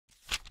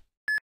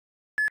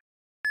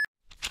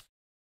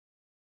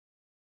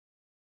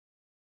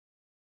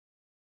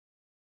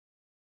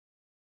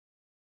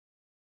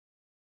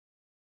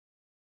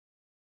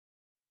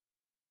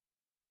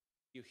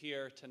You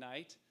here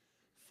tonight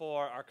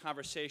for our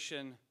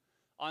conversation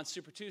on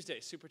Super Tuesday.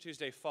 Super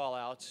Tuesday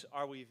fallout.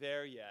 Are we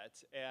there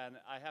yet? And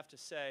I have to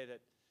say that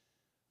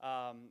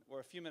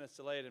we're a few minutes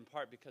delayed in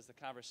part because the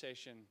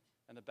conversation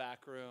in the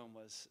back room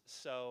was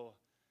so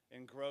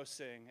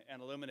engrossing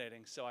and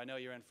illuminating. So I know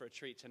you're in for a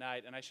treat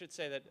tonight. And I should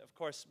say that, of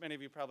course, many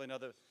of you probably know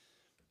that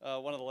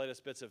one of the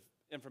latest bits of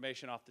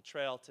information off the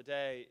trail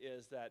today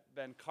is that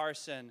Ben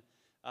Carson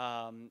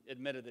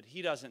admitted that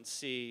he doesn't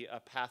see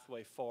a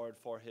pathway forward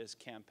for his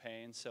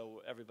campaign.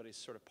 So everybody's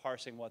sort of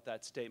parsing what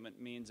that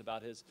statement means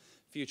about his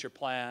future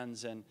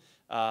plans and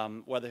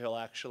whether he'll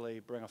actually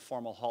bring a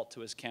formal halt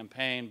to his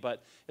campaign.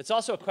 But it's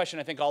also a question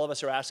I think all of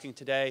us are asking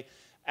today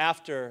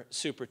after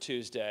Super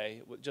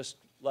Tuesday, just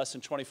less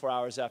than 24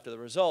 hours after the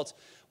results.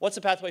 What's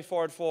the pathway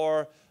forward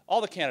for all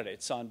the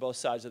candidates on both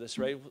sides of this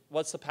race?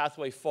 What's the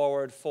pathway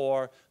forward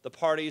for the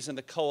parties and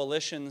the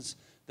coalitions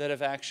that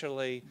have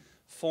actually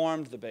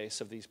formed the base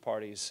of these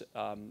parties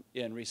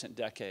in recent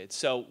decades?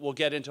 So we'll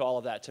get into all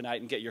of that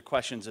tonight and get your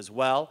questions as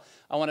well.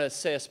 I want to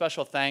say a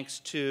special thanks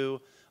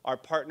to our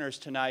partners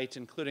tonight,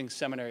 including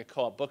Seminary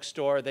Co-op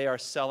Bookstore. They are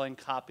selling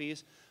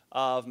copies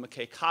of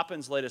McKay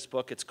Coppins' latest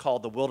book. It's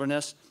called The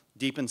Wilderness: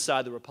 Deep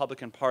Inside the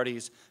Republican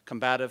Party's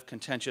Combative,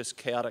 Contentious,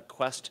 Chaotic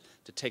Quest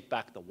to Take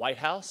Back the White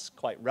House.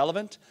 Quite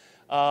relevant.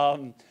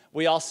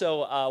 We also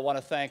want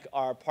to thank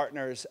our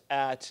partners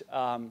at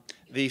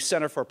the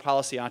Center for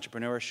Policy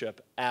Entrepreneurship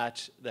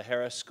at the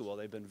Harris School.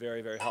 They've been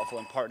very, very helpful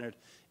and partnered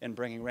in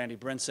bringing Randy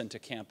Brinson to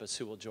campus,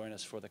 who will join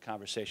us for the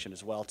conversation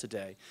as well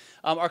today.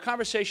 Our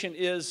conversation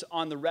is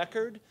on the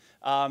record.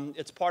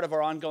 It's part of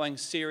our ongoing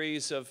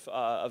series of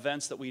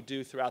events that we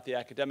do throughout the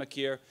academic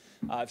year.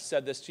 I've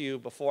said this to you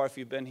before if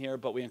you've been here,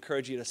 but we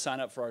encourage you to sign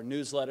up for our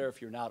newsletter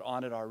if you're not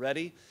on it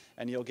already,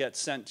 and you'll get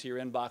sent to your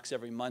inbox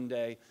every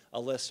Monday a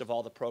list of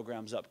all the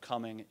programs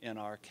upcoming in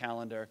our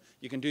calendar.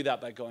 You can do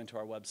that by going to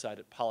our website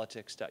at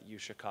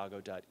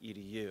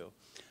politics.uchicago.edu.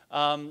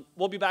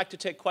 We'll be back to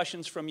take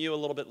questions from you a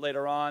little bit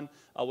later on.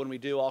 When we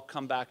do, I'll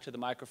come back to the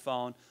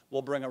microphone.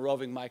 We'll bring a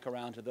roving mic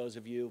around to those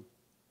of you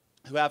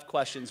who have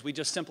questions. We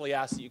just simply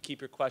ask that you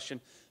keep your question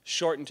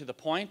short and to the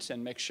point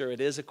and make sure it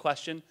is a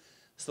question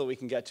so that we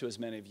can get to as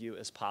many of you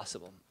as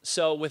possible.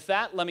 So with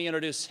that, let me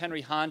introduce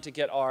Henry Hahn to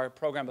get our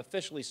program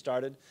officially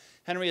started.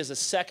 Henry is a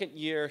second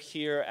year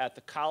here at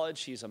the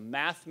college. He's a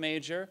math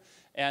major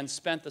and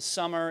spent the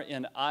summer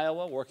in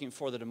Iowa working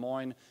for the Des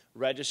Moines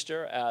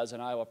Register as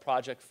an Iowa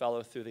Project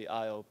Fellow through the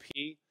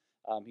IOP.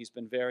 He's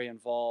been very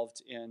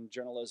involved in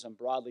journalism,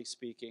 broadly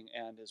speaking,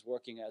 and is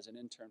working as an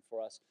intern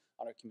for us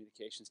on our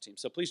communications team.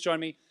 So please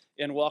join me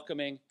in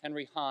welcoming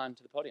Henry Hahn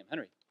to the podium.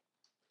 Henry.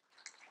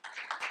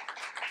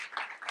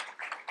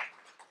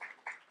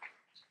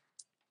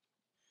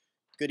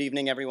 Good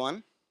evening,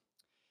 everyone.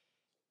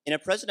 In a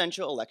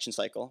presidential election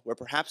cycle where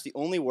perhaps the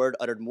only word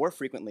uttered more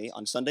frequently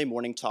on Sunday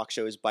morning talk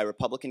shows by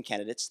Republican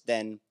candidates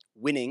than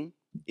winning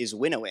is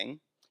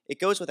winnowing, it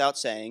goes without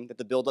saying that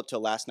the buildup to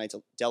last night's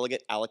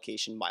delegate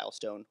allocation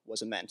milestone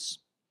was immense.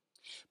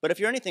 But if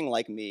you're anything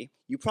like me,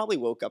 you probably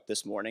woke up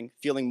this morning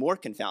feeling more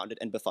confounded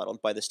and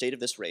befuddled by the state of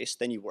this race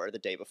than you were the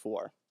day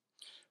before.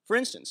 For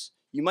instance,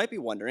 you might be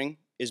wondering,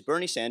 is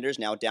Bernie Sanders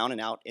now down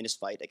and out in his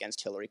fight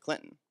against Hillary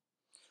Clinton?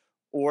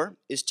 Or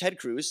is Ted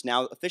Cruz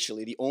now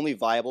officially the only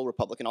viable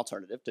Republican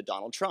alternative to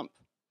Donald Trump?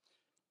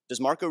 Does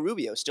Marco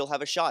Rubio still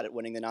have a shot at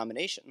winning the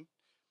nomination?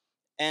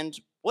 And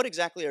what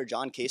exactly are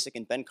John Kasich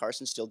and Ben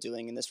Carson still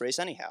doing in this race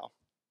anyhow?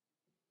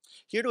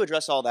 Here to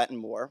address all that and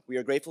more, we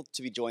are grateful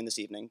to be joined this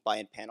evening by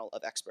a panel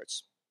of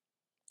experts.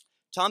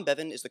 Tom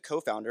Bevan is the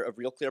co-founder of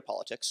Clear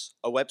Politics,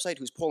 a website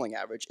whose polling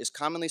average is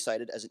commonly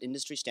cited as an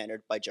industry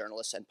standard by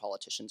journalists and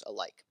politicians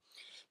alike.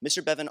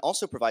 Mr. Bevan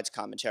also provides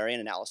commentary and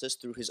analysis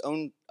through his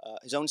own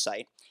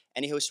site,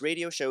 and he hosts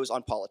radio shows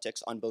on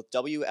politics on both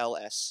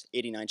WLS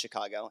 89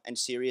 Chicago and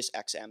Sirius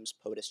XM's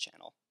POTUS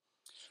channel.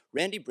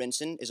 Randy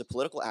Brinson is a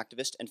political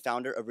activist and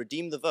founder of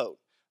Redeem the Vote,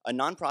 a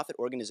nonprofit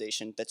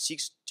organization that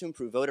seeks to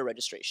improve voter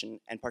registration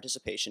and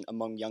participation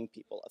among young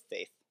people of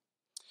faith.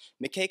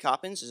 McKay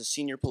Coppins is a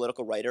senior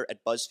political writer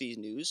at BuzzFeed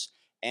News,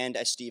 and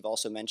as Steve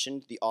also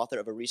mentioned, the author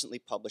of a recently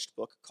published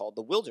book called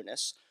The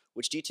Wilderness,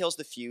 which details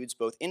the feuds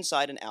both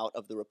inside and out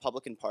of the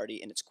Republican Party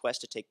in its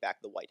quest to take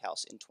back the White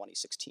House in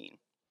 2016.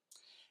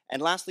 And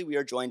lastly, we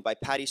are joined by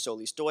Patti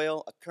Solis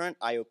Doyle, a current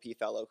IOP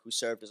fellow who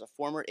served as a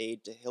former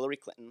aide to Hillary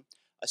Clinton,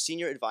 a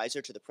senior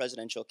advisor to the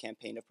presidential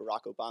campaign of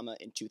Barack Obama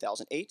in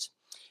 2008,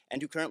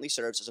 and who currently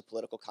serves as a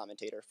political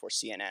commentator for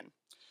CNN.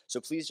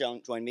 So please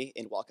join me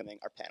in welcoming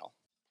our panel.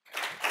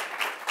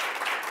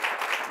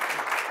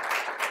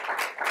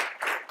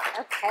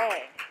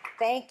 Okay,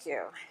 thank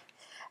you.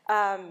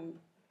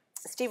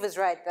 Steve was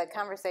right. The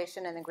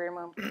conversation in the green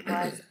room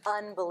was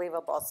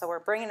unbelievable. So we're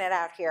bringing it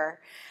out here.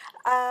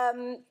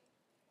 And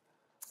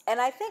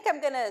I think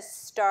I'm going to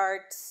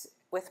start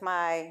with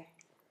my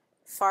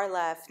far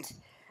left,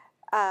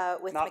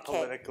 with Not McKay.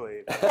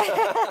 Politically.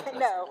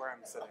 No. Where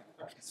I'm sitting.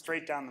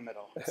 Straight down the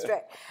middle.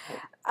 Straight.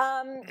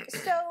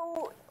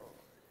 So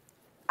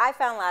I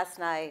found last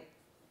night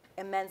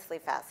immensely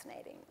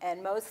fascinating,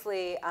 and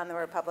mostly on the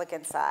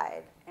Republican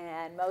side,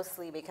 and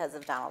mostly because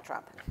of Donald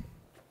Trump.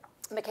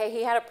 McKay,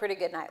 he had a pretty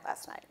good night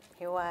last night.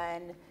 He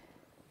won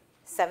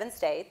 7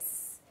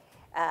 states.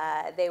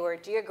 They were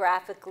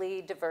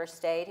geographically diverse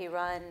state. He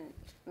won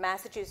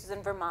Massachusetts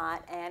and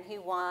Vermont, and he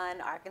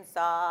won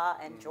Arkansas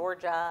and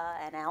Georgia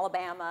and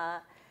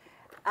Alabama.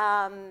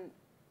 And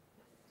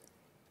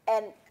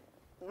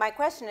my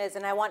question is,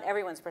 and I want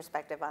everyone's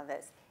perspective on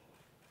this,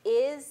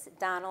 is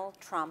Donald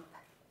Trump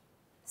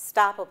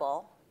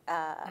stoppable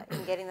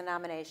in getting the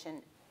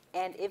nomination?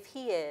 And if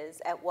he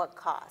is, at what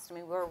cost? I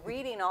mean, we're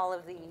reading all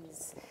of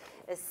these,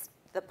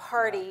 the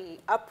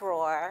party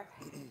uproar.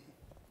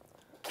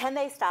 Can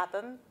they stop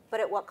him,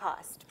 but at what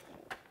cost?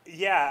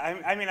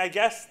 Yeah, I mean, I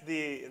guess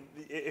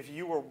if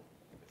you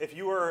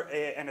were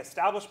an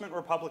establishment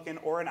Republican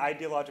or an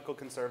ideological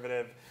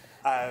conservative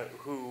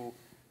who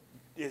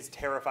is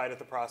terrified at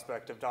the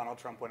prospect of Donald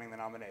Trump winning the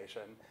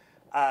nomination,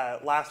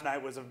 last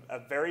night was a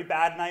very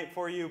bad night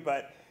for you,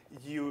 but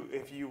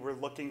if you were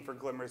looking for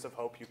glimmers of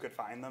hope, you could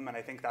find them, and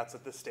I think that's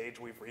at the stage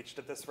we've reached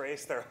at this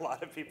race. There are a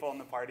lot of people in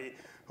the party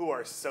who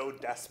are so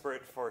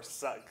desperate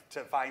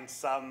to find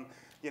some,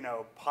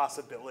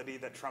 possibility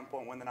that Trump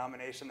won't win the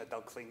nomination that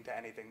they'll cling to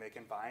anything they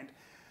can find.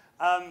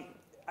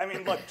 I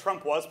mean, look,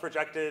 Trump was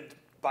projected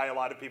by a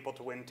lot of people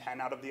to win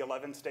 10 out of the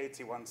 11 states.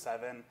 He won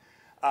 7.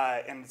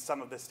 In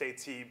some of the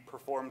states, he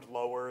performed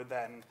lower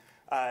than.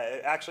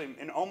 Actually,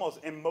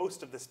 in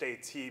most of the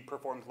states, he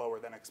performed lower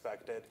than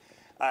expected.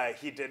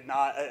 He did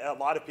not. A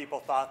lot of people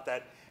thought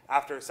that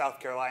after South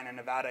Carolina and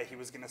Nevada, he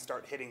was going to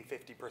start hitting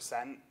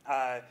 50%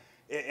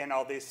 in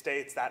all these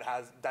states.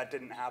 That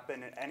didn't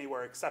happen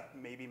anywhere except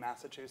maybe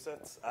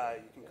Massachusetts.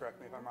 You can correct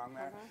me if I'm wrong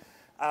there.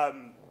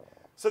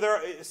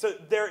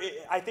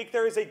 I think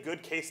there is a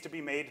good case to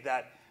be made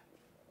that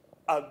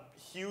a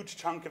huge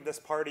chunk of this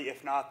party,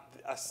 if not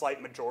a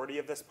slight majority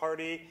of this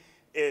party,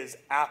 is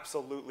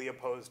absolutely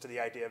opposed to the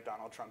idea of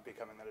Donald Trump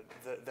becoming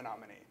the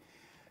nominee.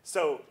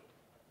 So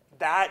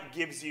that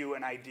gives you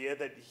an idea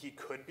that he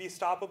could be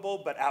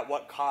stoppable, but at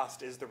what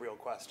cost is the real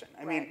question.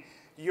 I mean,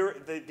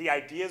 the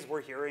ideas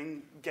we're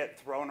hearing get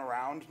thrown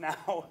around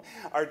now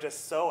are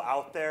just so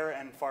out there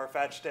and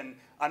far-fetched and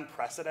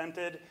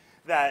unprecedented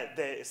that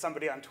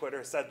somebody on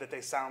Twitter said that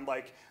they sound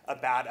like a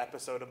bad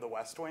episode of The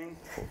West Wing.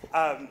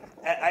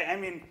 I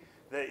mean,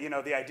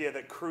 the idea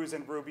that Cruz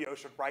and Rubio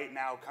should right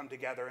now come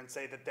together and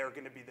say that they're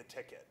going to be the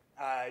ticket,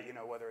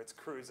 whether it's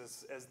Cruz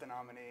as the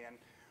nominee and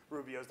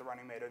Rubio as the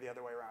running mate or the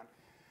other way around.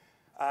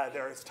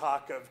 There is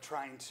talk of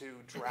trying to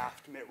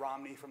draft Mitt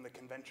Romney from the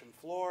convention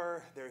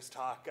floor. There's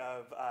talk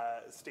of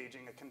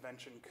staging a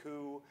convention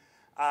coup.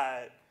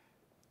 I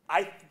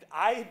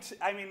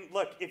mean,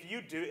 look,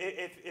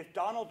 if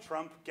Donald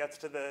Trump gets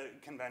to the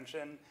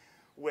convention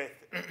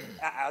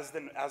as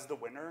the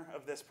winner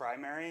of this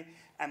primary,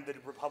 and the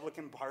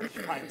Republican Party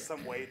finds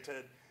some way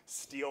to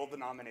steal the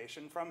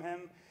nomination from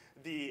him,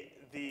 the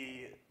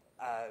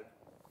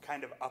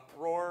kind of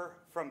uproar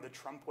from the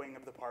Trump wing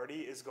of the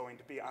party is going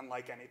to be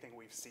unlike anything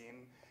we've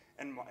seen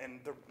in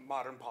the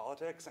modern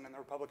politics and in the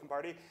Republican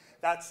Party.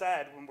 That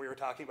said, when we were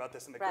talking about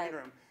this in the green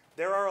room,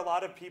 there are a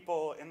lot of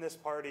people in this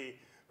party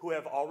who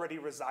have already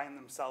resigned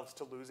themselves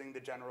to losing the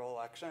general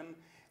election,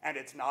 and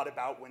it's not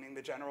about winning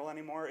the general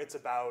anymore, it's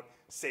about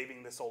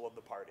saving the soul of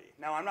the party.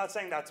 Now, I'm not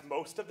saying that's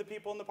most of the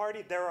people in the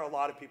party. There are a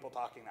lot of people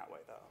talking that way,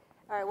 though.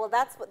 All right, well,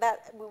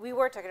 we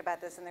were talking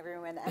about this in the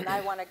room, and I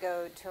want to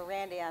go to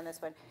Randy on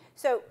this one.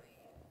 So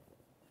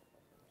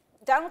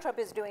Donald Trump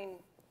is doing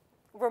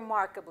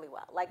remarkably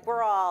well. Like,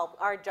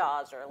 our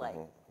jaws are like,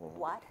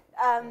 what?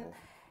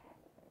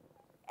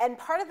 And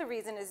part of the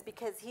reason is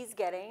because he's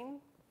getting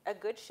a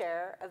good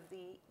share of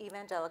the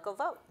evangelical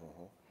vote.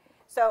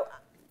 So,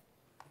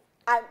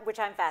 which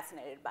I'm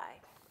fascinated by.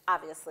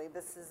 Obviously,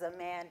 this is a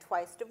man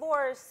twice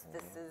divorced.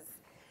 This is,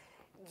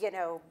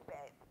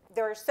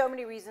 there are so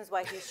many reasons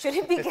why he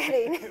shouldn't be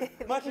getting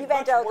much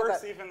evangelical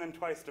worse vote. even than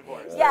twice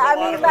divorced. Yeah, I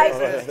mean,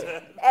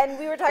 and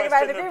we were talking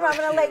about it in the group. I'm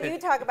going to let you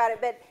talk about it,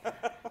 but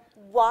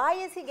why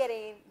is he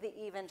getting the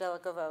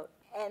evangelical vote?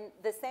 And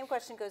the same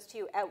question goes to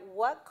you. At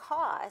what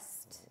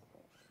cost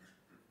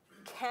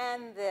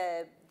can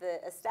the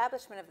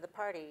establishment of the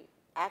party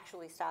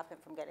actually stop him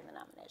from getting the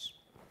nomination?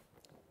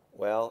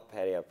 Well,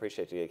 Patty, I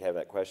appreciate you having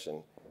that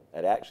question.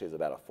 That actually is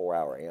about a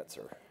 4-hour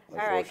answer. All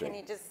right, can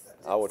you just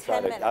I will try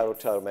to make it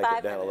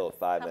down a little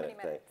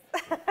 5-minute thing.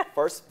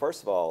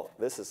 First of all,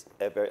 this is,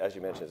 as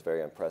you mentioned, is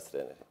very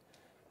unprecedented.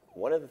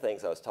 One of the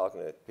things I was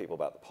talking to people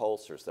about the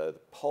pollsters, though,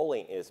 the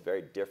polling is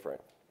very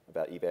different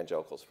about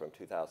evangelicals from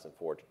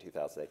 2004 to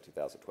 2008,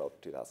 2012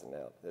 to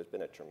 2009. There's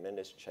been a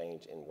tremendous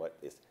change in what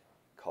is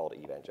called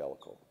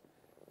evangelical.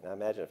 Now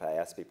imagine if I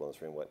asked people in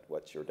this room,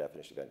 what's your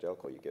definition of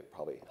evangelical, you get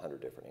probably 100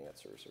 different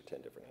answers or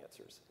 10 different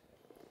answers.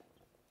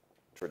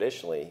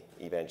 Traditionally,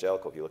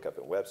 evangelical, if you look up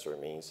in Webster,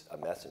 it means a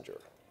messenger.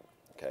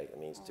 Okay, it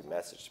means to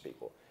message to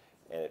people.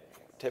 And it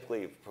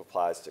typically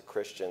applies to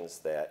Christians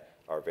that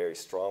are very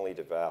strongly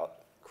devout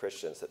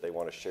Christians that they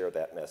want to share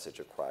that message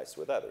of Christ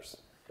with others.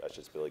 such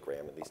as Billy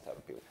Graham and these type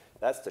of people.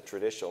 That's the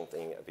traditional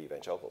thing of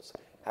evangelicals.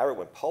 However,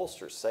 when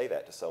pollsters say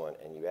that to someone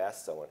and you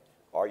ask someone,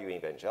 are you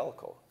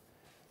evangelical?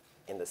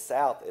 In the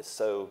South, it's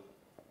so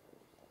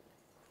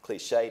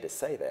cliche to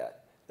say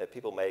that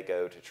people may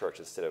go to church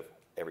instead of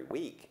every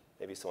week.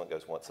 Maybe someone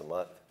goes once a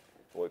month,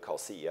 what we call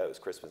CEOs,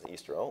 Christmas and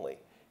Easter only,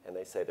 and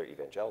they say they're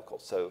evangelical.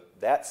 So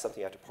that's something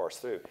you have to parse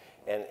through.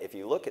 And if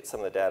you look at some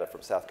of the data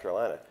from South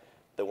Carolina,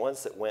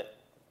 most of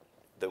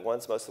the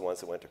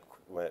ones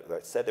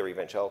that said they were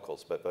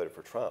evangelicals but voted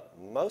for Trump,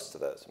 most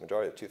of those,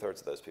 majority of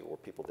two-thirds of those people were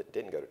people that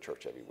didn't go to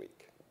church every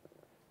week.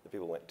 The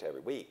people who went to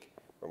every week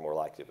were more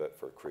likely to vote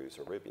for Cruz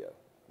or Rubio.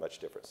 Much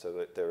different.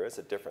 So there is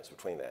a difference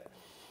between that.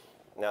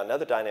 Now,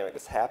 another dynamic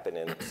that's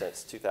happened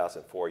since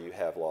 2004, you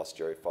have lost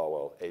Jerry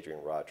Falwell,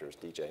 Adrian Rogers,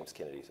 D. James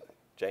Kennedy.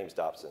 James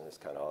Dobson is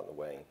kind of on the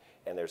wane.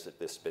 And there's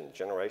this been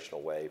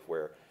generational wave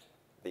where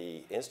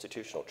the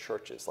institutional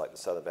churches, like the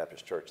Southern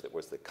Baptist Church, that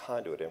was the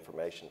conduit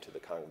information to the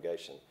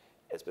congregation,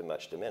 has been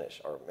much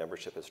diminished. Our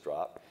membership has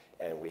dropped,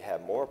 and we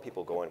have more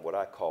people going what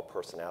I call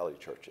personality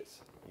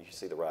churches. You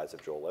see the rise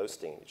of Joel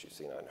Osteen, that you've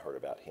seen and heard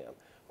about him.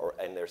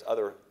 And there's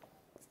other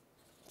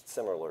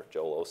similar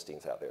Joel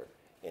Osteens out there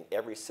in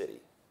every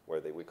city where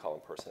we call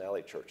them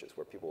personality churches,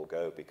 where people will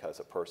go because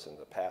a person,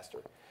 a pastor.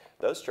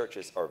 Those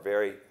churches are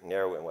very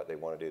narrow in what they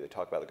want to do. They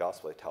talk about the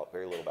gospel. They talk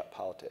very little about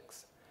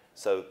politics.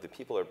 So the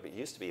people are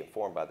used to be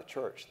informed by the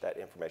church. That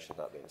information is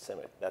not being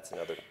disseminated. That's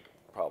another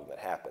problem that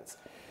happens.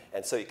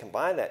 And so you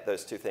combine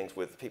those two things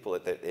with people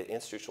at the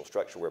institutional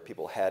structure where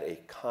people had a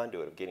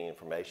conduit of getting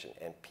information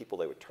and people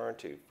they would turn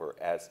to for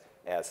as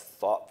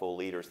thoughtful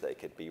leaders, they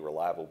could be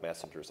reliable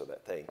messengers of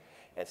that thing.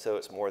 And so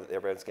it's more that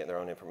everyone's getting their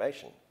own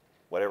information,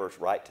 whatever's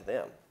right to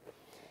them.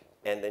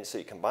 And then so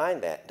you combine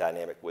that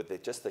dynamic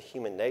with just the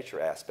human nature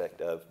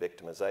aspect of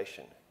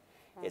victimization.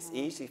 It's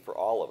easy for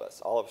all of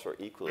us are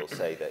equal to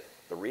say that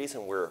the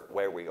reason we're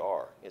where we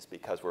are is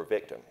because we're a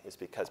victim. It's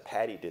because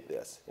Patty did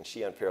this and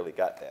she unfairly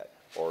got that,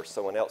 or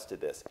someone else did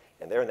this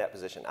and they're in that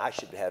position. I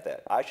should have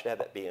that. I should have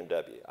that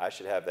BMW. I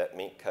should have that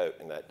mink coat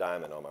and that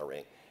diamond on my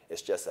ring.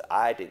 It's just that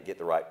I didn't get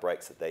the right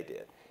breaks that they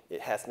did.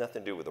 It has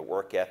nothing to do with a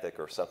work ethic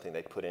or something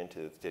they put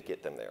into to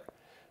get them there.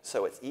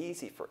 So it's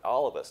easy for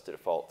all of us to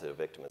default to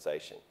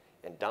victimization.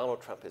 And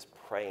Donald Trump is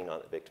preying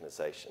on the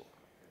victimization.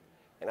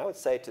 And I would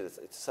say to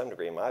some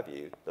degree, in my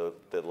view,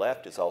 the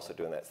left is also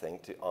doing that thing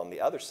on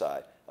the other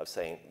side of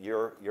saying,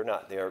 you're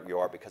not there, you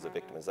are because of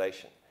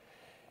victimization.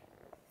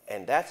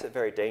 And that's a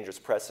very dangerous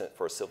precedent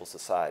for a civil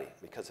society,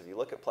 because if you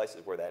look at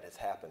places where that has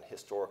happened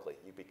historically,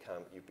 you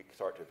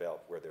start to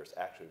develop where there's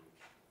actually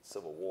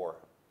civil war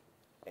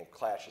and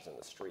clashes in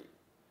the street.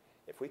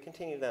 If we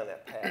continue down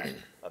that path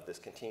of this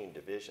continued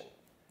division,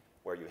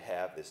 where you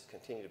have this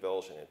continued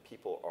division and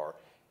people are,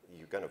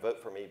 you're going to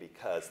vote for me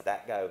because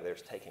that guy over there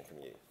is taking from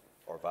you,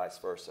 or vice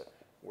versa,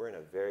 we're in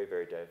a very,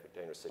 very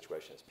dangerous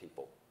situation as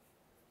people.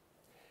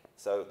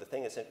 So the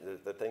thing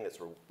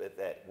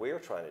that we're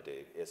trying to do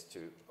is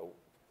to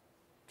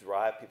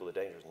drive people to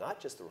dangers, not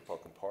just the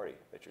Republican Party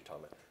that you're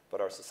talking about, but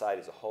our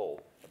society as a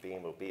whole, of being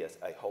able to be a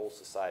whole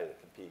society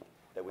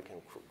that we can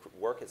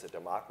work as a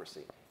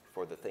democracy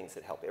for the things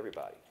that help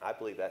everybody. I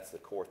believe that's the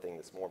core thing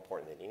that's more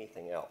important than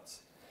anything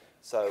else.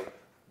 So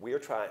we're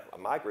trying,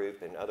 my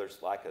group and others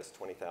like us,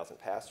 20,000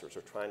 pastors,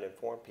 are trying to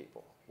inform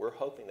people. We're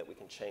hoping that we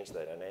can change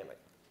that dynamic.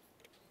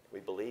 We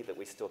believe that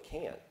we still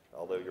can,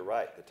 although you're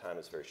right, the time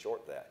is very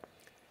short for that.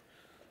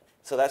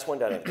 So that's one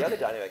dynamic. The other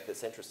dynamic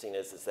that's interesting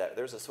is that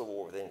there's a civil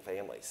war within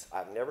families.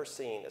 I've never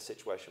seen a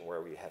situation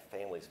where we have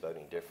families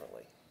voting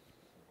differently.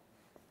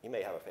 You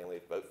may have a family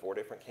vote 4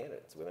 different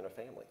candidates within a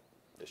family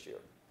this year.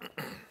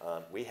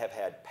 We have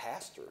had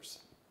pastors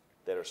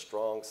that are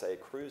strong, say,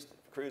 Cruz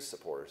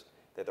supporters,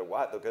 that they'll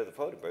go to the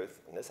voting booth,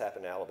 and this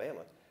happened in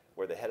Alabama,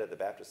 where the head of the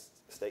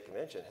Baptist State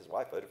Convention, his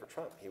wife voted for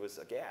Trump. He was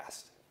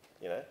aghast,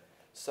 you know?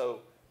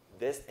 So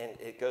this, and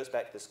it goes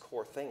back to this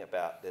core thing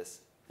about this,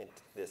 and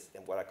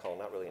what I call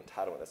not really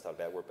entitlement, that's not a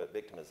bad word, but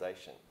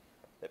victimization,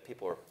 that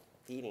people are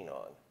feeding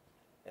on.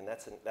 And I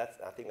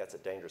think that's a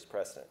dangerous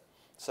precedent.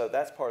 So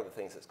that's part of the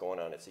things that's going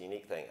on. It's a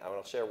unique thing. I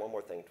want to share one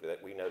more thing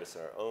that we noticed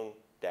in our own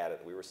data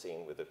that we were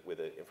seeing with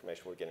the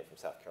information we're getting from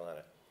South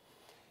Carolina.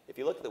 If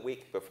you look at the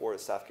week before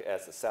as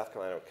the South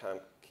Carolina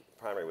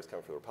primary was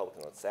coming for the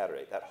Republicans on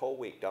Saturday, that whole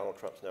week Donald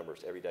Trump's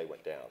numbers every day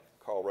went down.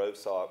 Karl Rove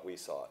saw it, we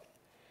saw it.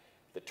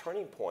 The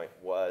turning point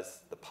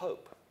was the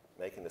Pope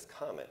making this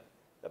comment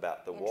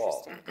about the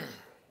wall.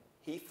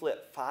 He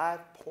flipped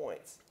 5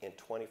 points in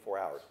 24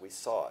 hours. We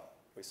saw it.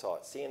 We saw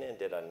it. CNN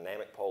did a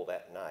dynamic poll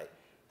that night,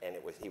 and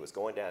he was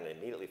going down and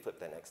immediately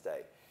flipped the next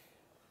day.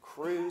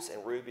 Cruz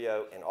and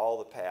Rubio and all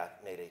the path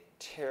made a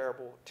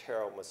terrible,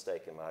 terrible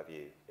mistake in my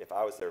view. If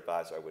I was their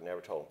advisor, I would never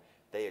told them.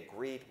 They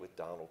agreed with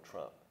Donald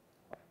Trump.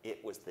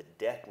 It was the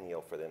death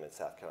knell for them in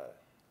South Carolina.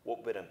 What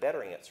would have been a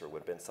better answer would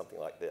have been something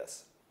like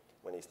this.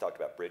 When he's talked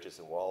about bridges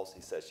and walls,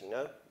 he says, you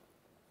know,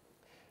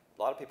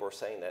 a lot of people are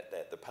saying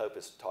that the Pope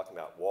is talking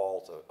about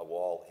walls, a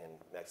wall in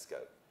Mexico.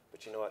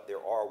 But you know what?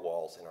 There are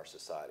walls in our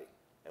society,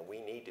 and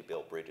we need to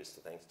build bridges to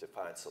things to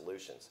find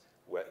solutions.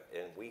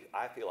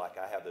 I feel like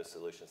I have those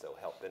solutions that will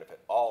help benefit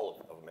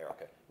all of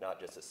America, not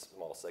just a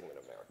small segment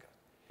of America.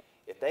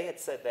 If they had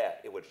said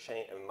that, it would have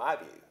changed, in my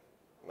view,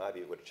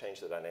 it would have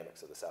changed the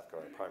dynamics of the South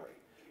Carolina primary.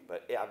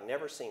 But I've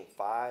never seen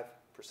 5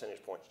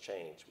 percentage points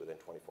change within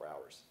 24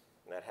 hours.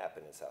 And that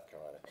happened in South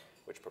Carolina,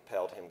 which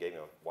propelled him, gave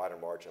him a wider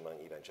margin among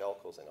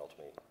evangelicals, and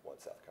ultimately won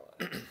South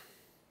Carolina.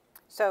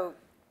 So,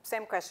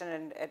 same question,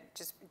 and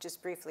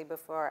just briefly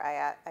before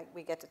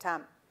we get to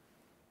Tom.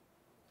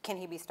 Can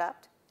he be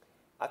stopped?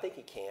 I think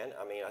he can.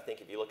 I mean, I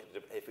think if you look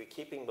at if we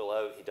keep him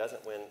below, he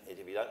doesn't win.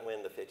 If he doesn't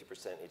win the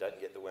 50%, he doesn't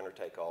get the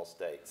winner-take-all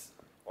states.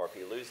 Or if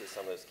he loses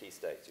some of those key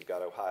states, you've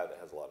got Ohio that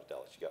has a lot of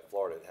delegates. You've got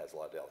Florida that has a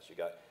lot of delegates. You've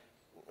got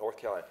North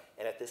Carolina.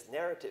 And if this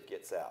narrative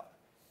gets out,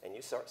 and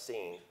you start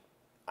seeing,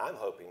 I'm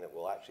hoping that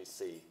we'll actually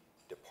see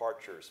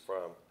departures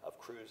of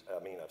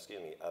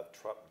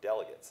Trump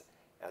delegates.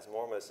 As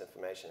more and more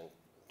information,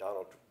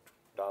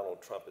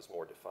 Donald Trump is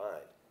more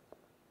defined.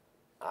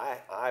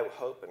 I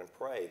hope and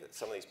pray that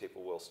some of these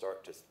people will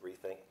start to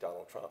rethink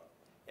Donald Trump.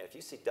 And if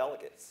you see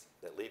delegates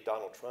that leave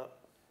Donald Trump,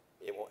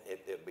 it'll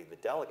be the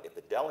delegate. If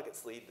the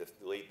delegates lead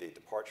the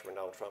departure from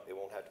Donald Trump, it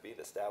won't have to be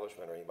the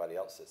establishment or anybody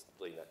else that's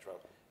leading that Trump.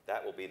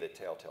 That will be the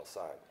telltale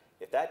sign.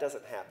 If that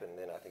doesn't happen,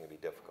 then I think it'll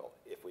be difficult.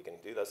 If we can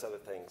do those other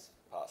things,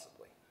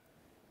 possibly.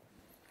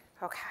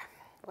 Okay.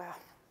 Well,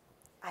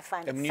 I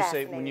find and it when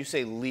fascinating. when you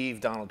say leave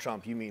Donald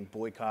Trump, you mean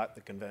boycott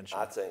the convention?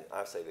 I say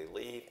they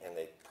leave, and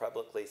they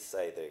publicly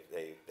say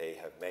they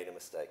have made a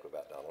mistake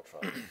about Donald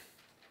Trump.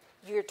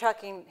 You're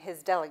talking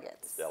his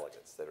delegates.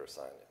 Delegates that are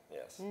assigned it,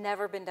 yes.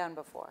 Never been done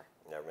before.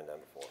 Never been done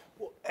before.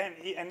 Well,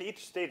 and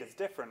each state is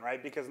different,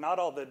 right? Because not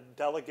all the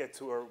delegates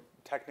who are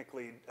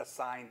technically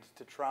assigned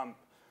to Trump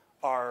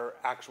are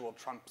actual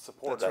Trump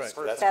supporters. That's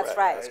right. That's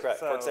right. That's correct.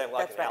 For example,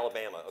 like That's in right.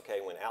 Alabama,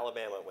 okay, when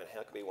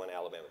Huckabee won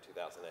Alabama in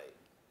 2008,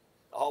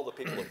 all the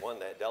people that won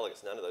that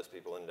delegates, none of those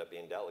people ended up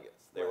being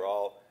delegates. They were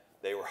all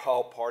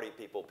party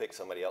people picked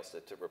somebody else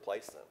to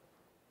replace them.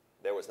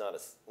 There was not a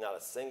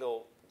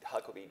single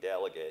Huckabee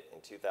delegate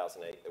in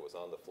 2008 that was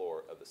on the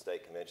floor of the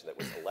state convention that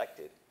was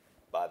elected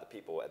by the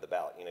people at the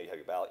ballot. You know, you have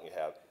your ballot and you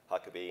have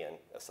Huckabee and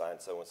assign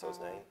so-and-so's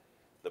name.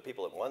 The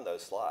people that won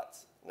those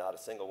slots, not a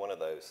single one of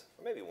those,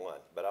 or maybe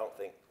one, but I don't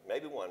think,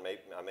 maybe one, I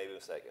may be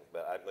mistaken,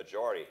 but a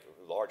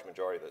large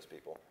majority of those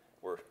people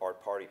are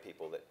party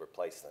people that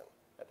replaced them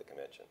at the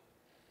convention.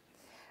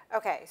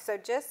 Okay, so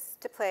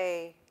just to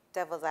play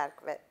devil's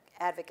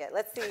advocate,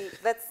 let's say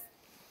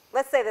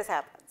this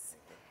happens.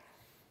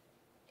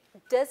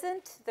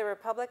 Doesn't the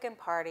Republican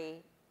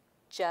Party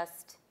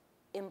just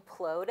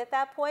implode at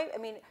that point? I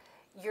mean,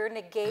 you're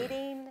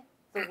negating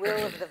the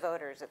will of the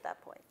voters at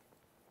that point,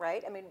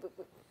 right? I mean,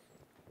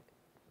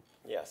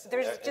 yes.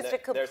 There's just a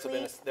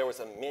complete... There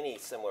was a mini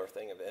similar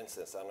thing of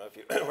instance. I don't know if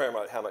you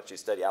remember how much you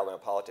study Alabama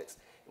politics.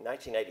 In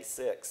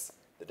 1986,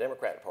 the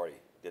Democratic Party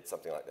did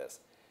something like this.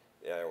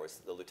 There was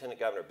the Lieutenant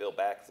Governor, Bill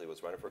Baxley,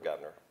 was running for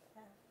governor,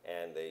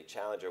 and the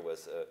challenger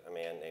was a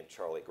man named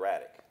Charlie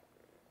Graddick,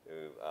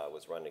 who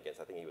was running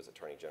against, I think he was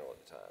Attorney General at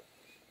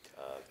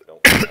the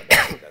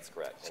time. That's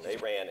correct. And they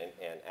ran,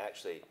 and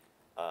actually,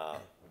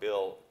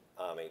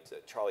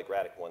 Charlie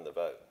Graddick won the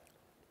vote.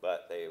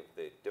 But the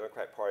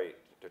Democratic Party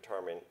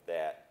determined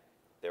that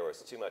there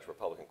was too much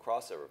Republican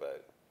crossover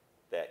vote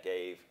that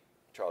gave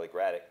Charlie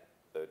Graddick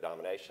the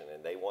nomination,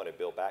 and they wanted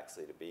Bill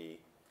Baxley to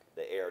be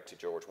the heir to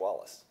George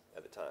Wallace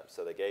at the time.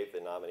 So they gave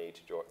the nominee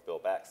to Bill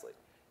Baxley.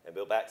 And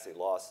Bill Baxley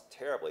lost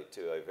terribly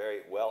to a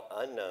very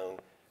well-unknown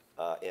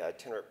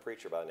itinerant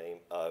preacher by the name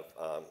of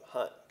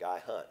Guy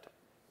Hunt,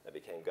 that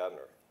became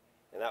governor.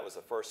 And that was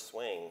the first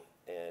swing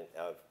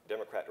of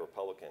Democrat to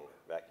Republican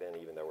back then,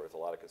 even though there was a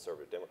lot of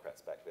conservative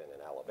Democrats back then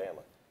in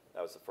Alabama.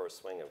 That was the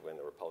first swing of when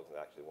the Republicans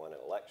actually won an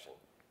election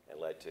and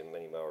led to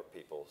many more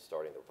people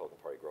starting the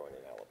Republican Party growing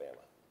in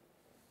Alabama.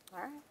 All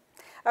right.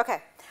 Okay,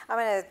 I'm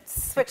going to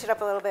switch it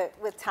up a little bit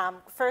with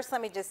Tom. First, let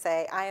me just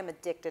say I am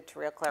addicted to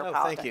Real Clear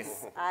Politics.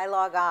 Thank you. I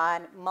log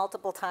on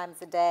multiple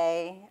times a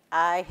day.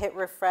 I hit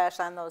refresh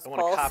on those polls.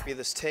 I want to copy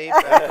this tape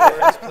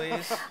afterwards,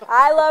 please.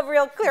 I love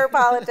Real Clear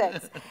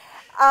Politics.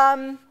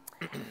 And,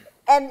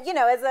 you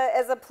know,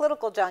 as a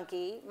political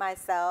junkie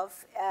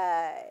myself,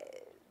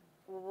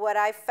 what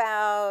I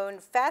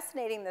found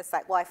fascinating this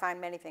cycle, well, I find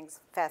many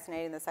things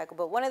fascinating this cycle,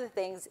 but one of the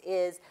things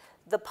is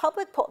the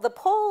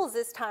polls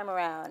this time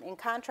around, in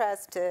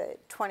contrast to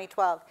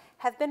 2012,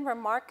 have been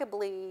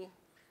remarkably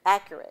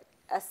accurate,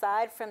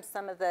 aside from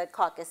some of the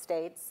caucus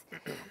states.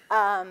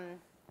 You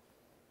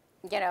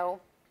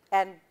know,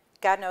 and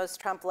God knows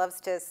Trump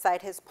loves to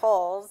cite his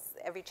polls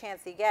every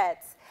chance he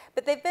gets,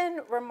 but they've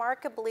been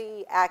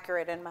remarkably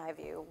accurate in my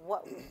view.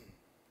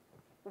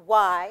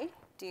 Why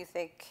do you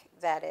think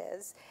that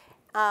is?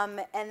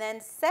 And then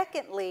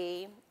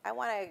secondly, I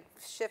want to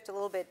shift a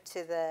little bit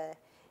to the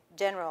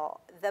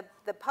general.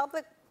 The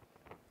public,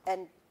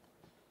 and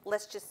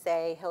let's just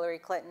say Hillary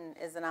Clinton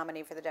is the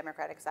nominee for the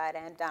Democratic side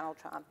and Donald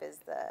Trump is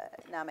the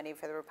nominee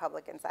for the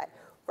Republican side.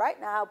 Right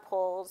now,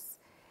 polls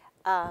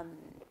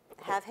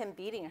have him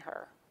beating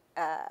her.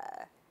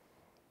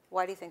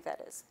 Why do you think that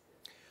is?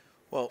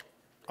 Well,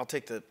 I'll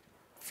take the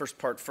first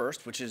part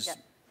first, which is Yep.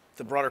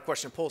 the broader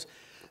question of polls.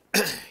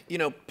 You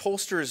know,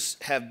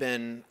 pollsters have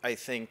been, I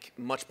think,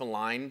 much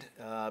maligned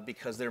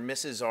because their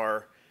misses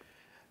are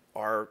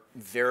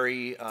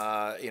very,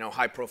 you know,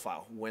 high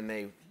profile when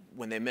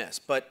they miss.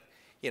 But,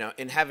 you know,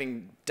 in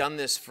having done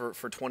this for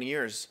 20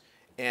 years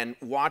and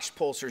watched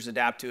pollsters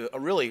adapt to a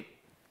really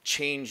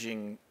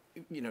changing,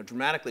 you know,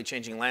 dramatically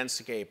changing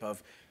landscape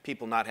of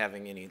people not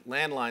having any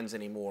landlines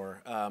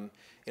anymore,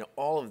 you know,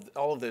 all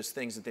of those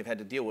things that they've had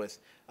to deal with,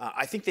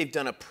 I think they've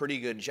done a pretty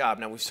good job.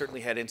 Now, we've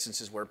certainly had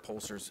instances where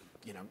pollsters,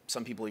 you know,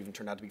 some people even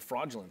turned out to be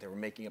fraudulent. They were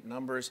making up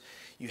numbers.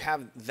 You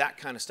have that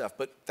kind of stuff.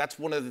 But that's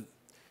one of the,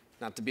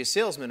 not to be a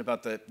salesman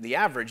about the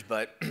average,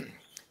 but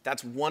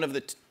that's one of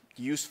the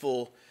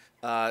useful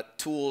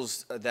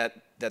tools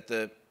that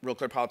the Real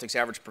Clear Politics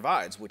average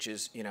provides, which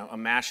is, you know, a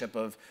mashup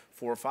of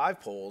 4 or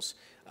 5 polls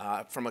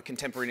from a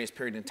contemporaneous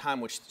period in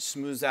time, which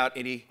smooths out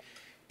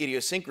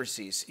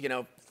idiosyncrasies. You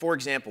know, for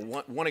example,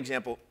 one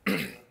example,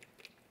 a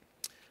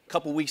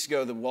couple weeks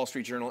ago, the Wall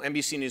Street Journal,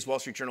 NBC News Wall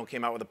Street Journal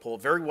came out with a poll,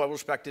 very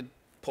well-respected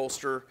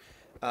pollster,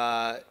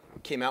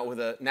 came out with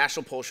a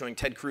national poll showing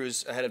Ted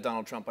Cruz ahead of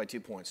Donald Trump by 2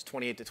 points,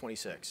 28 to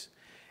 26.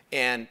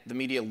 And the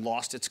media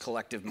lost its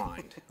collective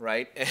mind,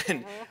 right?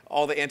 And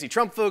all the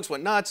anti-Trump folks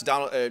went nuts.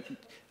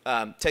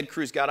 Ted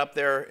Cruz got up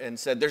there and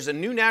said, "There's a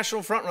new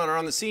national frontrunner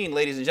on the scene,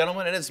 ladies and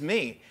gentlemen, and it's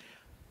me."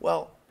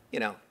 Well, you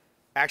know,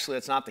 actually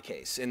that's not the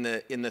case. In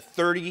the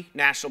 30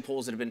 national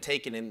polls that have been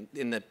taken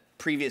in the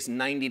previous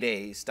 90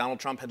 days, Donald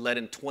Trump had led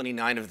in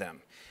 29 of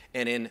them.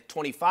 And in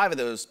 25 of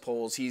those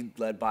polls, he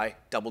led by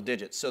double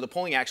digits. So the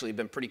polling actually had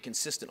been pretty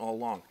consistent all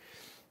along.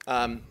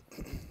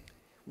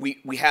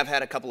 We have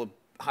had a couple of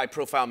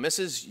high-profile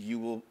misses. You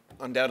will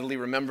undoubtedly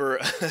remember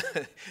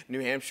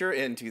New Hampshire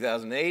in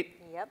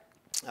 2008. Yep.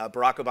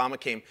 Barack Obama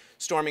came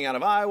storming out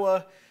of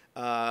Iowa,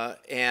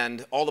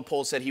 and all the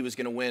polls said he was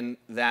going to win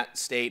that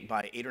state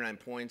by 8 or 9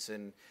 points.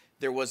 And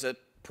there was a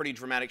pretty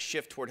dramatic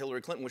shift toward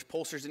Hillary Clinton, which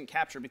pollsters didn't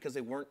capture because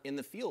they weren't in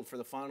the field for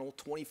the final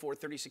 24,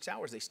 36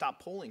 hours. They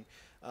stopped polling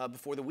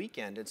before the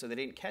weekend, and so they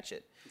didn't catch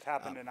it. It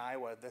happened in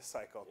Iowa this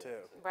cycle, too.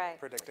 Right.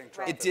 Predicting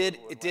Trump.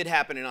 It did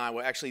happen in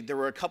Iowa. Actually, there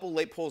were a couple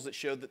late polls that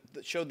showed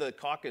the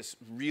caucus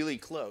really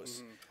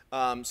close.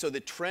 So the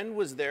trend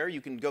was there.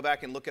 You can go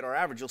back and look at our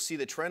average. You'll see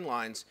the trend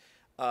lines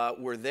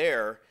were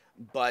there.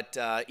 But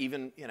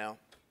even, you know,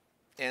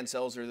 Ann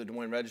Selzer, the Des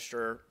Moines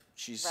Register,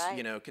 she's, Right.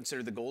 you know,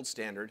 considered the gold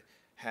standard,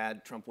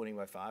 had Trump winning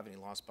by 5, and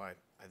he lost by,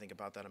 I think,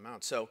 about that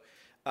amount. So,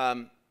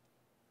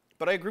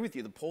 but I agree with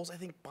you. The polls, I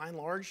think, by and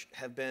large,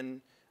 have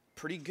been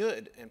pretty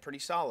good and pretty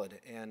solid.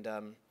 And,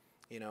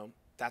 you know,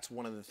 that's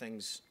one of the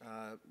things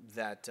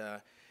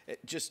that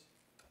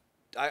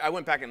I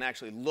went back and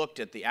actually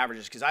looked at the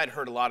averages, because I had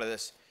heard a lot of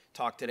this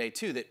talk today,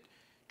 too, that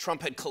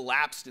Trump had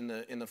collapsed in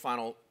the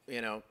final,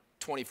 you know,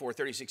 24,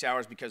 36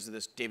 hours because of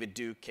this David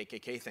Duke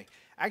KKK thing.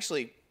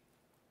 Actually,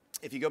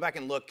 if you go back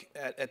and look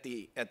at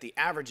the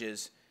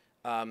averages,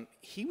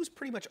 he was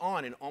pretty much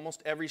on in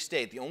almost every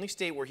state. The only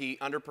state where he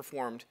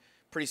underperformed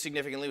pretty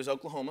significantly was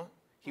Oklahoma.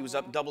 He was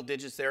up double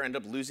digits there,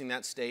 ended up losing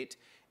that state.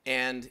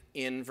 And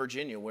in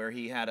Virginia, where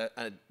he had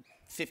a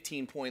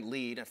 15-point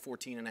lead at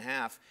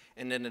 14.5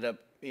 and ended up,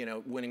 you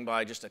know, winning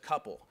by just a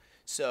couple.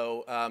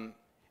 So,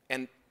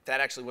 and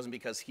that actually wasn't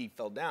because he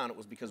fell down. It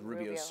was because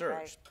Rubio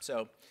surged. Right.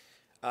 So,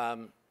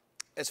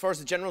 as far as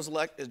the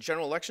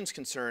general election is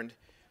concerned,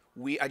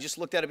 I just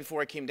looked at it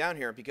before I came down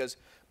here because,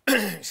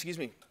 excuse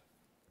me,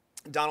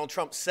 Donald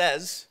Trump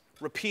says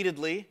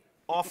repeatedly,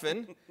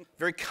 often,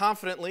 very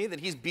confidently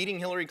that he's beating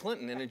Hillary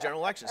Clinton in a general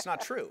election. It's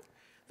not true.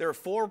 There are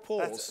 4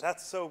 polls.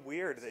 That's so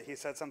weird that he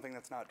said something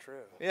that's not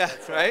true. Yeah,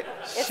 right?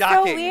 It's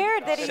Shocking. so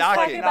weird that he's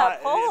Shocking. talking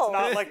about polls. It's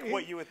not like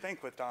what you would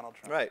think with Donald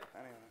Trump. Right.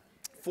 Anyway.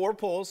 4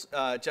 polls,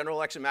 general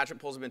election matchup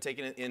polls have been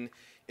taken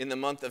in the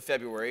month of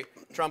February.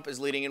 Trump is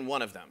leading in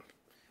 1 of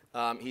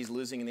them. He's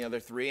losing in the other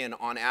 3, and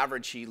on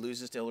average, he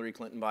loses to Hillary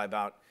Clinton by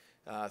about,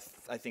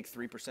 I think,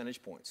 3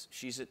 percentage points.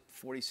 She's at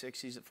 46,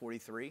 he's at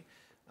 43.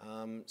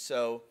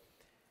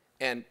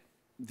 And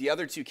the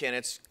other 2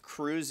 candidates,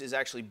 Cruz is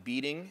actually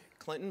beating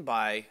Clinton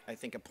by, I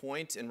think, a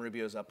point, and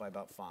Rubio's up by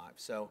about 5.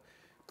 So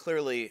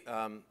clearly,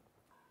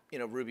 you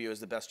know, Rubio is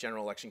the best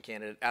general election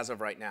candidate as of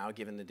right now,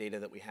 given the data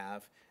that we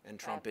have, and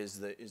Trump is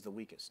the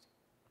weakest.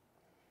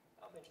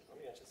 Let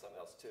me mention something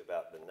else, too,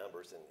 about the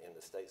numbers in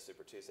the state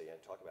Super Tuesday and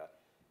talk about.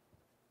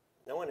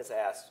 No one has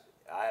asked,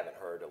 I haven't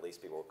heard, at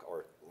least people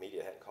or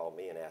media hadn't called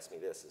me and asked me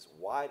this, is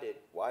why did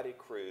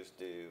Cruz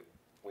do,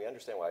 we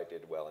understand why he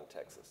did well in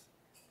Texas,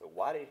 but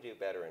why did he do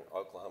better in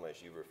Oklahoma,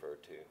 as you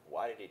referred to?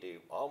 Why did he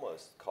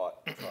almost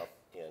caught Trump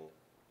in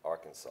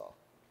Arkansas?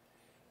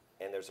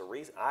 And there's a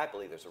reason, I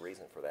believe there's a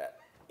reason for that.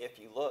 If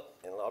you look,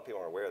 and a lot of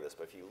people aren't aware of this,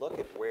 but if you look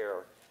at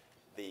where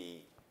the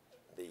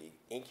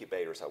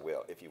incubators,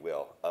 if you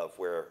will, of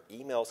where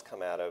emails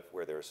come out of,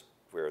 where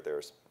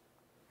there's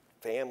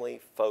family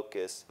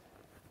focus,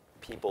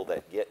 people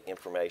that get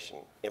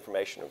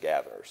informational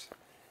gatherers,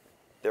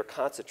 they're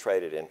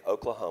concentrated in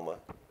Oklahoma,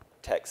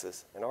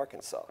 Texas, and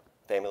Arkansas.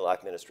 Family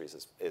Life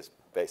Ministries is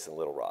based in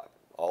Little Rock.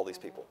 All these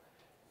people,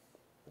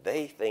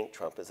 they think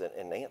Trump is an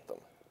anthem.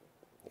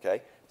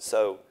 Okay?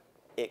 So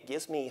it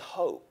gives me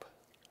hope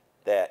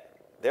that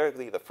they're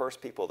the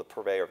first people, the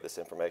purveyor of this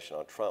information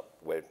on Trump,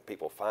 when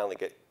people finally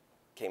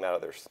came out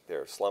of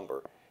their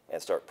slumber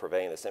and start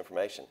purveying this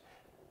information.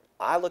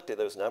 I looked at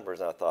those numbers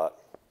and I thought,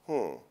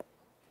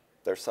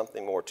 there's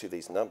something more to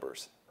these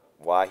numbers,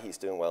 why he's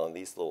doing well in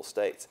these little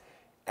states.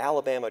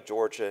 Alabama,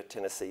 Georgia,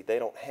 Tennessee, they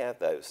don't have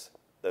those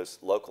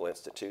local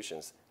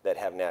institutions that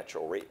have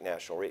national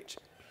reach.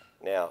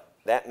 Now,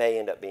 that may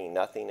end up being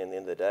nothing in the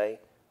end of the day,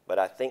 but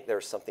I think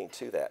there's something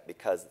to that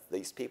because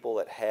these people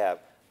that have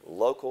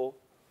local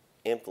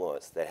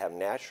influence, that have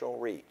national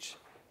reach,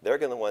 they're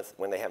going to ones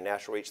when they have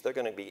national reach, they're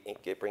going to be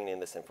bringing in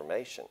this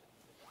information,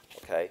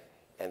 okay,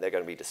 and they're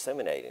going to be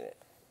disseminating it.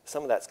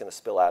 Some of that's going to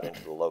spill out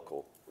into the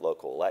local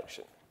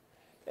election,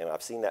 and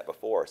I've seen that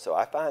before. So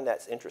I find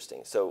that's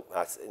interesting. So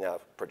now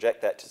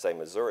project that to say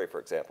Missouri, for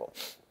example,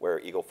 where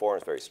Eagle Forum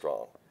is very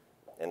strong,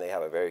 and they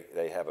have a very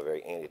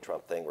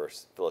anti-Trump thing where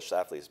Phyllis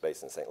Schlafly is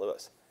based in St.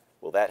 Louis.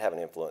 Will that have an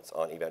influence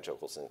on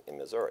evangelicals in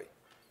Missouri?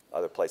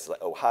 Other places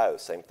like Ohio,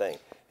 same thing.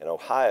 In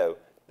Ohio,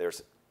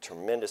 there's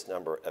tremendous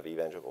number of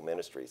evangelical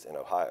ministries in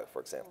Ohio, for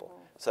example.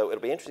 So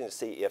it'll be interesting to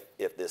see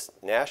if this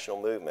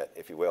national movement,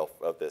 if you will,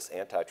 of this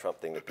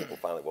anti-Trump thing that people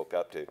finally woke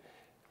up to,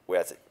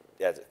 as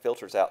it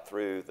filters out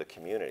through the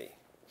community,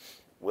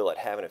 will it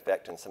have an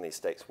effect in some of these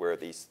states where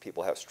these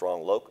people have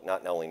strong local,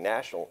 not only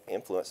national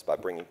influence by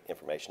bringing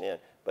information in,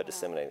 but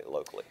disseminating it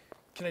locally?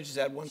 Can I just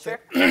add one thing?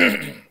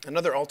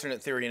 Another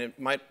alternate theory, and it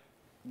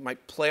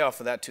might play off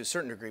of that to a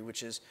certain degree,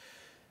 which is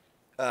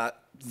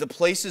the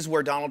places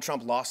where Donald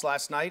Trump lost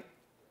last night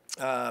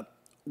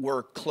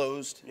were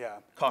closed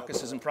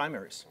caucuses and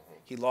primaries.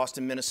 He lost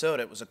in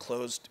Minnesota. It was a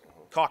closed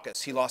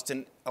caucus. He lost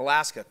in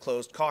Alaska,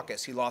 closed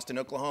caucus. He lost in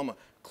Oklahoma,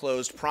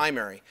 closed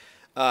primary.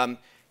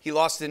 He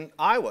lost in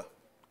Iowa,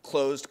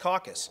 closed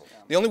caucus.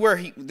 The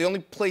only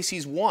place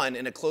he's won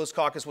in a closed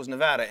caucus was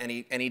Nevada, and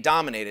he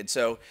dominated.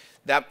 So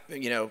that,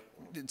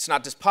 it's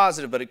not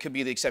dispositive, but it could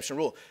be the exception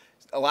rule.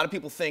 A lot of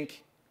people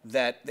think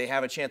that they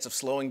have a chance of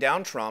slowing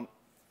down Trump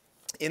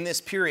in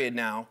this period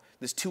now,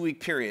 this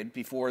 2-week period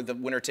before the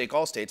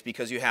winner-take-all states,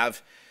 because you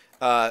have,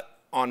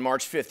 on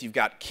March 5th, you've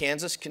got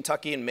Kansas,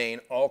 Kentucky, and Maine,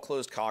 all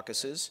closed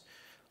caucuses.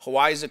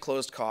 Hawaii is a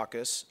closed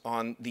caucus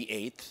on the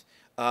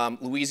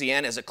 8th.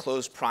 Louisiana is a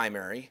closed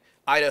primary.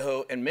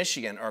 Idaho and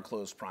Michigan are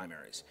closed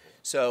primaries.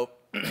 So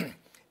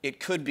it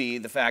could be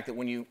the fact that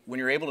when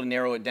you're able to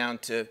narrow it down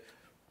to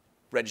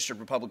registered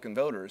Republican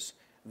voters,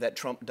 that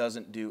Trump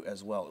doesn't do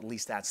as well. At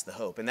least that's the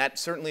hope. And that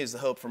certainly is the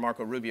hope for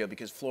Marco Rubio,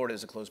 because Florida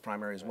is a closed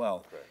primary as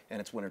well,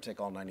 and it's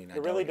winner-take-all 99 It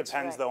really delegates.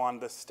 depends, though, on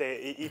the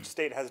state. Each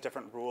state has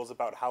different rules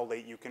about how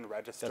late you can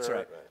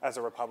register as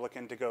a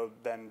Republican to go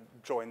then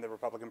join the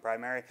Republican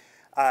primary.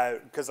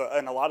 Because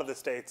in a lot of the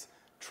states,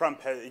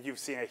 you've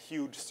seen a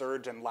huge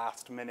surge in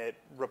last-minute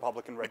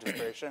Republican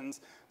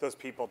registrations. Those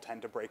people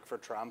tend to break for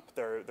Trump.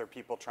 They're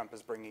people Trump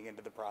is bringing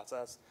into the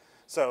process.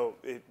 So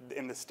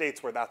in the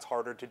states where that's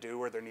harder to do,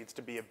 where there needs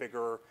to be a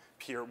bigger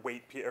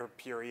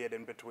period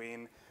in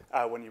between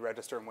when you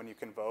register and when you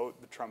can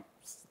vote, the Trump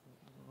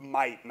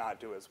might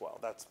not do as well.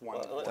 That's one.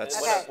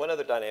 One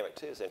other dynamic,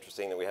 too, is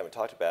interesting that we haven't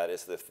talked about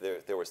is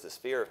there was this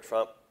fear if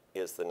Trump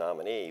is the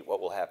nominee, what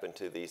will happen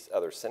to these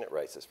other Senate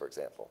races, for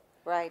example?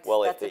 Right.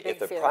 Well, that's if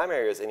the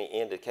primary is any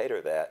indicator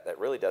of that, that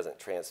really doesn't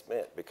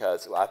transmit,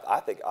 because I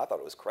thought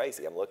it was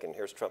crazy. I'm looking,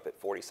 here's Trump at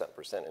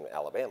 40-something% in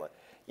Alabama,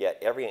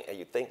 yet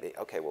you'd think that,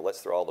 okay, well, let's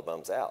throw all the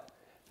bums out.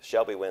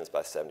 Shelby wins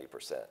by 70%.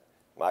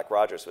 Mike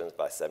Rogers wins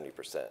by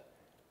 70%.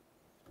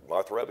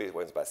 Martha Roby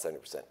wins by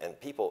 70%. And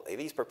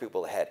these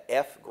people had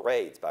F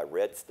grades by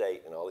Red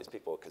State and all these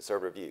people,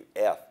 Conservative View,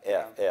 F,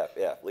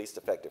 least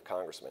effective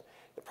congressman.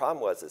 The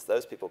problem was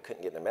those people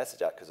couldn't get their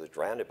message out because it was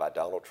drowned by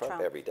Donald Trump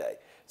every day.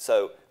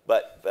 So,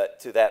 but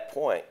to that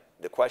point,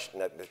 the question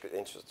that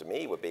interests to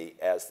me would be,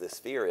 as this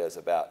fear is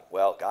about,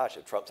 well, gosh,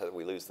 if Trump says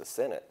we lose the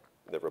Senate,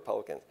 the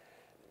Republicans,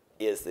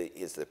 is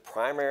the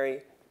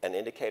primary an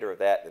indicator of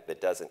that if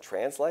it doesn't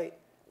translate,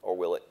 or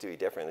will it be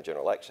different in the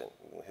general election?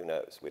 Who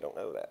knows? We don't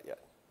know that yet.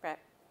 Right.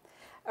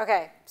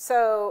 Okay,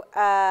 so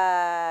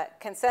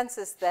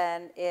consensus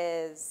then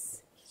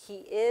is he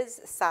is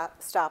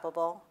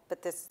stoppable,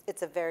 but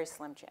it's a very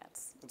slim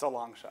chance. It's a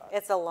long shot.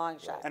 It's a long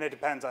shot. And it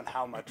depends on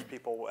how much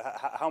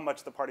how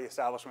much the party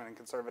establishment and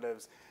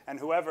conservatives and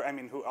whoever,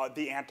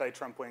 the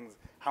anti-Trump wings,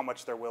 how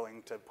much they're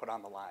willing to put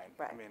on the line.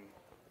 Right.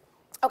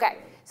 Okay,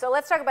 so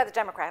let's talk about the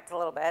Democrats a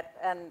little bit,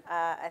 and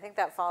I think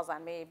that falls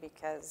on me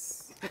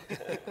because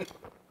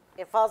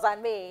it falls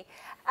on me.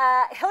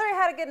 Hillary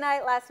had a good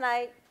night last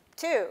night,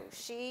 too.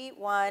 She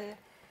won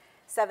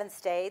 7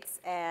 states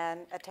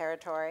and a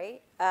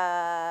territory.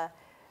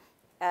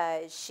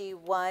 She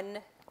won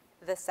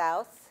the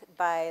South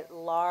by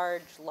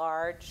large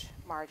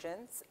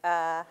margins,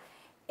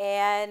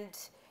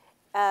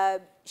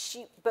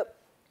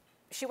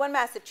 she won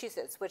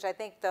Massachusetts, which I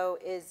think, though,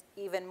 is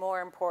even more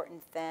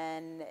important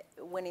than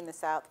winning the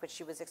South, which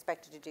she was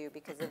expected to do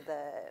because of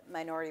the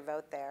minority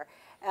vote there.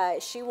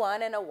 She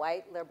won in a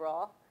white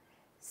liberal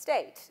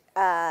state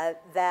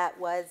that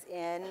was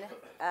in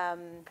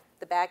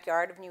the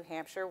backyard of New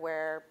Hampshire,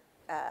 where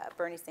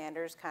Bernie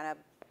Sanders kind of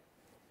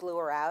blew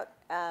her out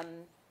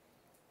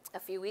a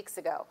few weeks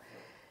ago.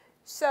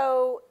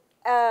 So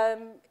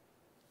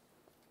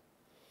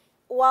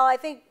while I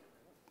think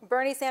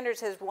Bernie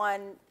Sanders has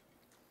won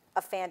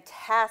a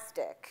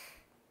fantastic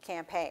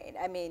campaign,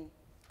 I mean,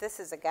 this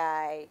is a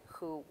guy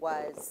who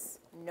was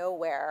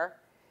nowhere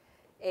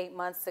 8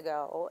 months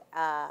ago,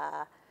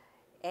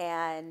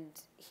 and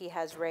he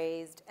has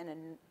raised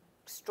an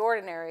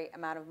extraordinary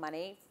amount of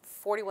money,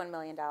 $41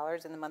 million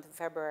in the month of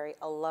February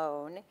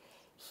alone.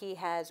 He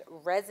has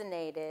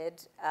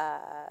resonated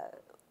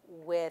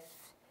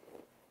with,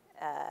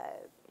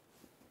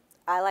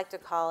 I like to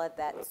call it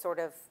that sort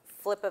of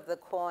flip of the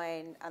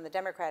coin on the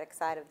Democratic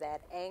side of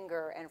that,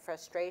 anger and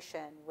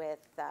frustration with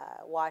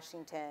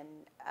Washington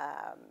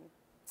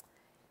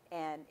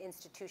and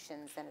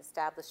institutions and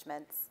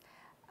establishments.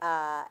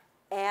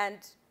 And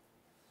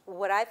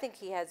what I think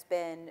he has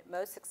been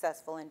most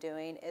successful in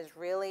doing is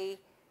really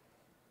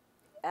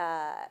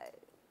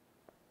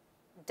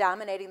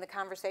dominating the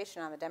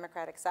conversation on the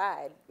Democratic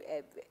side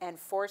and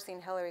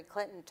forcing Hillary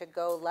Clinton to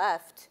go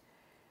left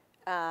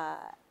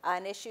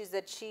on issues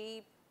that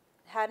she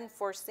hadn't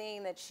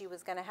foreseen that she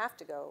was going to have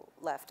to go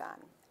left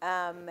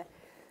on.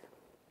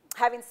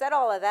 Having said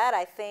all of that,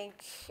 I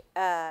think,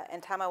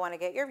 and Tom, I want to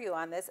get your view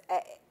on this,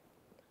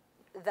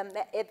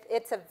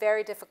 it's a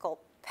very difficult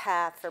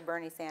path for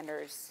Bernie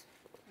Sanders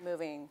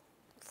moving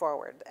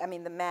forward. I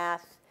mean, the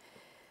math,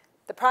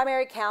 the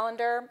primary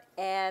calendar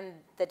and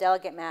the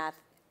delegate math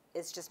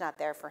is just not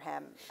there for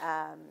him.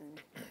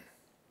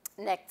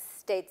 Next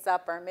states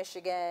up are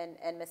Michigan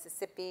and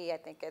Mississippi. I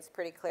think it's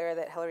pretty clear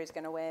that Hillary's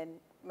going to win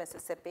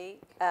Mississippi.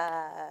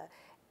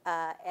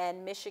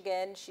 And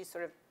Michigan, she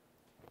sort of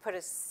put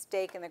a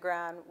stake in the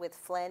ground with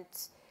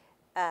Flint.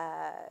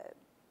 And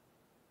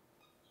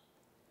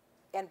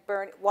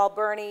while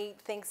Bernie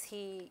thinks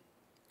he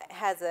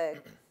has a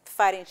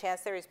fighting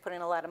chance there, he's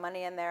putting a lot of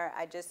money in there.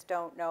 I just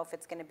don't know if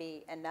it's going to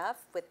be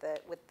enough with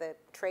the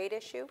trade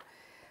issue.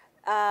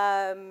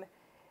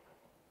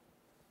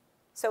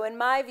 So in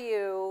my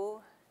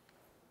view,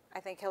 I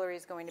think Hillary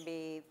is going to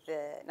be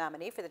the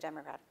nominee for the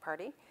Democratic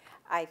Party.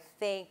 I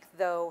think,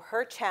 though,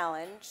 her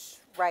challenge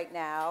right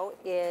now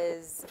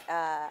is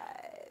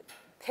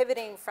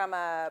pivoting from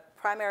a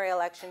primary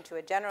election to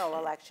a general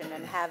election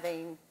and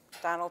having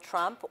Donald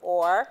Trump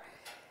or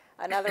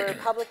another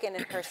Republican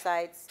in her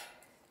sights,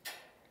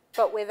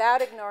 but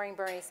without ignoring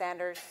Bernie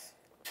Sanders.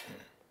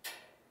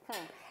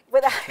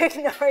 Without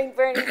ignoring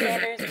Bernie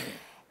Sanders,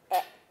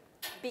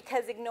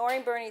 because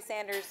ignoring Bernie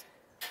Sanders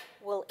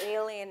will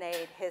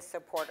alienate his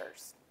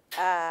supporters.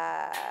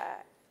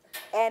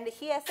 And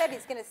he has said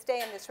he's going to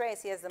stay in this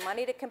race. He has the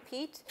money to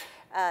compete.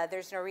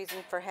 There's no reason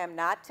for him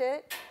not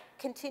to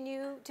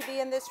continue to be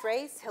in this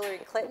race. Hillary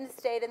Clinton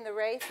stayed in the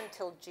race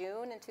until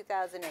June in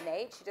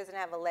 2008. She doesn't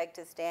have a leg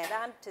to stand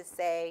on to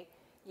say,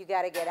 you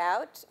got to get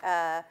out.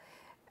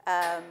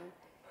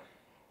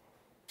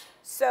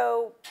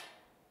 So,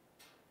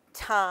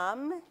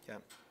 Tom, yeah.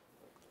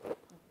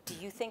 Do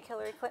you think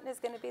Hillary Clinton is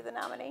going to be the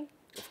nominee?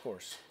 Of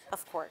course.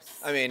 Of course.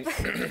 I mean,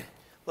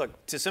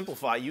 look, to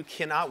simplify, you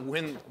cannot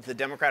win the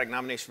Democratic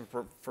nomination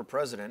for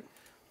president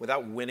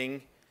without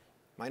winning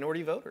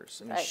minority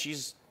voters. I mean, right.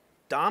 She's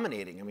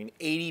dominating. I mean,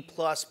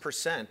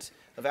 80+%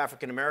 of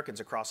African Americans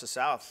across the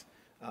South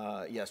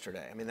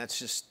yesterday. I mean, that's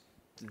just,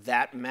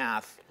 that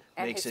math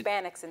and makes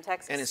Hispanics in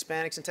Texas. And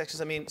Hispanics in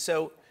Texas. I mean,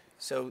 so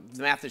the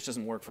math just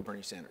doesn't work for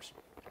Bernie Sanders.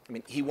 I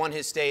mean, he won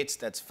his states,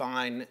 that's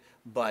fine,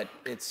 but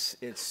it's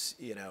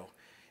you know,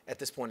 at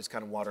this point, it's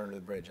kind of water under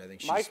the bridge. I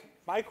think she's...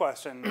 My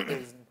question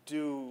is,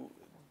 do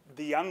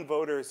the young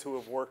voters who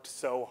have worked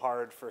so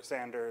hard for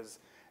Sanders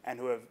and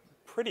who have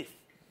pretty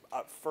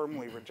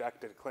firmly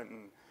rejected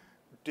Clinton,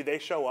 do they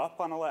show up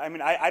on I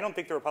mean, I don't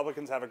think the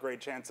Republicans have a great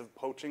chance of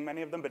poaching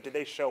many of them, but do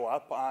they show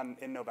up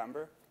in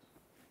November?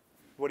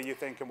 What do you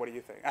think, and what do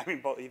you think? I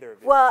mean, either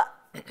of you. Well,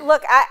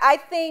 look, I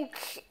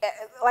think,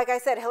 like I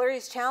said,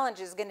 Hillary's challenge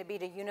is going to be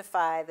to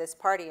unify this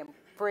party and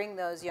bring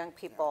those young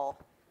people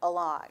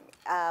along.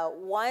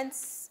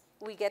 Once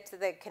we get to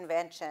the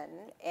convention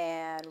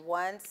and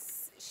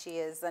once she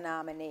is the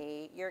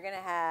nominee, you're going to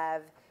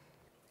have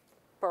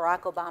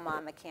Barack Obama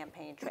on the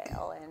campaign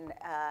trail, and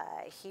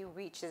he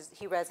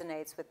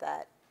resonates with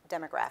that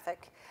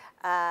demographic.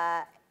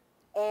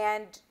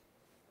 And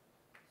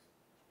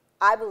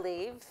I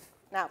believe,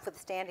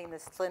 notwithstanding the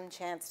slim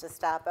chance to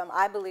stop him,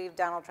 I believe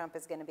Donald Trump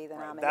is going to be the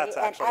nominee. That's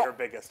actually her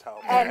biggest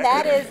hope. And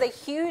that is a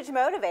huge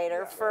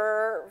motivator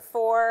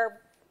for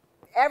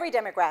every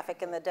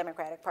demographic in the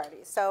Democratic Party.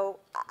 So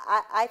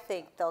I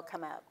think they'll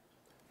come out.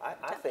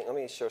 I think, let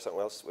me share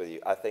something else with you.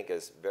 I think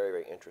is very,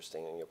 very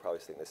interesting, and you'll probably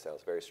think this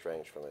sounds very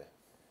strange from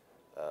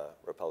a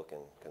Republican,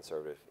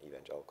 conservative,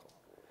 evangelical.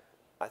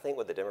 I think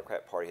what the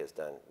Democrat Party has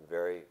done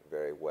very,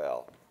 very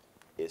well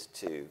is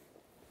to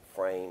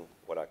frame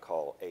what I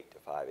call 8 to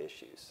 5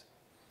 issues.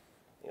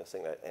 You know,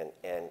 saying that,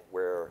 and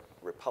where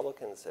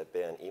Republicans have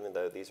been, even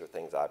though these are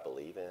things I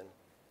believe in,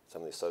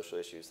 some of these social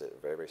issues that are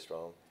very, very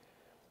strong,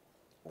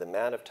 the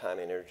amount of time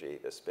and energy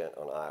that's spent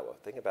on Iowa,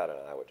 think about it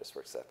in Iowa just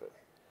for a second.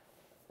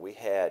 We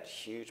had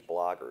huge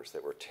bloggers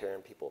that were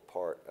tearing people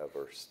apart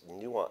over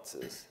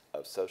nuances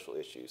of social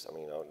issues. I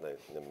mean,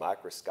 the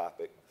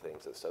microscopic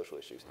things of social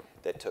issues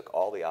that took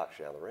all the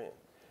oxygen out of the room.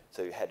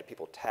 So you had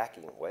people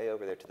tacking way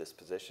over there to this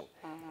position.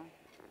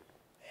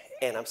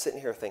 And I'm sitting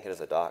here thinking as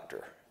a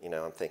doctor, you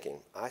know, I'm thinking,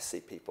 I see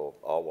people,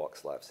 all walks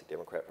of life, see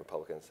Democrat,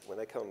 Republicans. When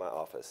they come to my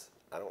office,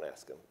 I don't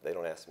ask them. They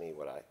don't ask me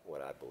what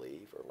I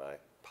believe or my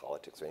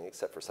politics or anything,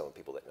 except for some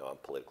people that know I'm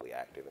politically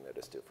active and they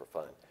just do it for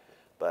fun.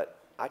 But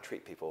I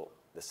treat people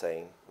the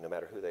same no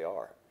matter who they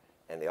are.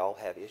 And they all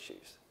have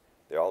issues.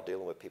 They're all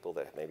dealing with people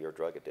that maybe are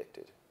drug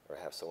addicted or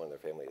have someone in their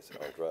family that's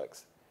on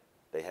drugs.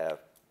 They have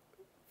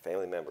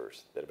family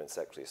members that have been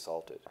sexually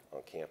assaulted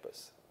on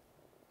campus.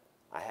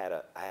 I had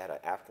an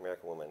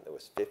African-American woman that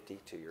was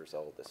 52 years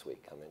old this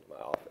week come into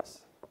my office.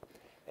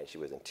 And she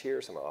was in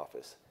tears in my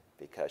office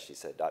because she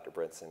said, Dr.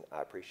 Brinson,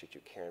 I appreciate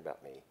you caring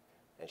about me.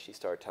 And she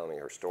started telling me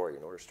her story. You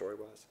know what her story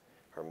was?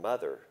 Her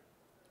mother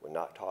would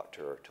not talk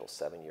to her until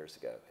 7 years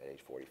ago at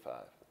age 45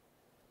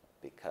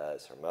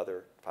 because her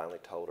mother finally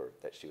told her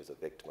that she was a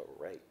victim of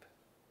a rape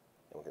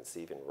and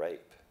conceiving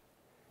rape.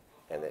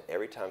 And that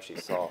every time she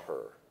saw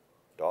her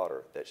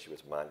daughter that she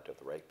was reminded of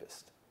the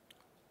rapist.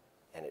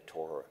 And it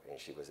tore her, and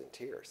she was in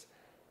tears.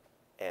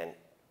 And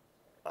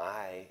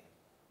I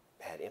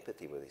had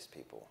empathy with these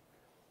people.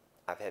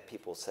 I've had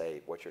people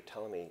say, what you're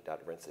telling me,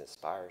 Dr. Brinson,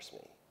 inspires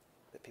me,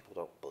 that people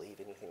don't believe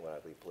anything what I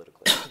believe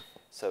politically.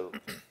 So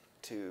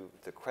to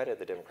the credit of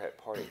the Democratic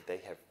Party,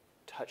 they have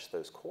touched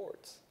those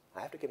chords.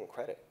 I have to give them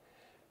credit.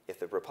 If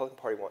the Republican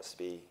Party wants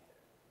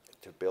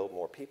to build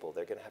more people,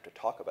 they're going to have to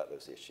talk about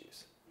those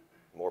issues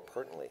more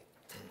pertinently.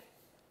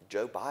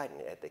 Joe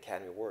Biden at the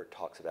Academy Award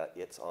talks about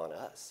it's on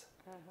us.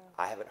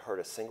 I haven't heard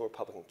a single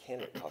Republican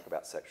candidate talk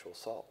about sexual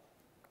assault.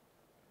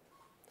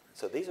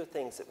 So these are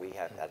things that we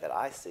have, that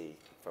I see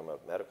from a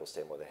medical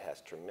standpoint that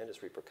has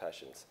tremendous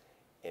repercussions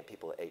in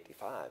people at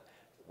 85.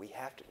 We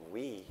have to,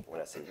 when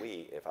I say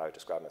we, if I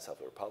describe myself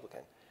as a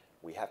Republican,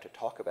 we have to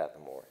talk about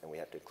them more and we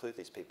have to include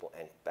these people,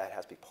 and that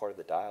has to be part of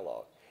the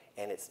dialogue.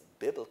 And it's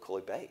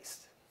biblically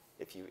based.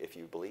 If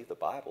you believe the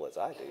Bible as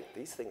I do,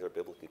 these things are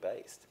biblically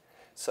based.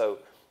 So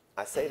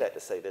I say that to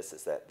say this,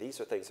 is that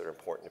these are things that are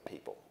important to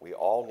people. We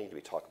all need to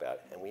be talking about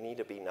it, and we need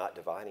to be not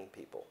dividing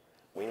people.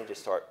 We need to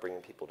start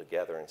bringing people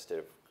together instead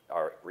of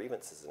our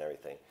grievances and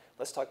everything.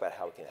 Let's talk about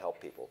how we can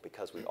help people,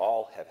 because we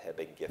all have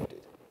been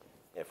gifted.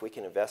 And if we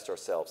can invest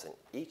ourselves, and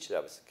each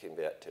of us can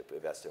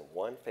invest in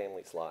one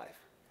family's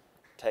life,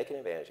 take an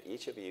advantage,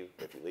 each of you,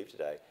 if you leave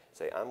today,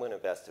 say, I'm going to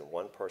invest in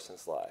one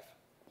person's life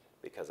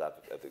because of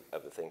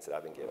the things that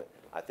I've been given.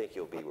 I think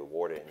you'll be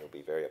rewarded and you'll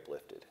be very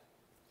uplifted.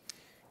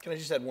 Can I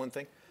just add one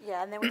thing?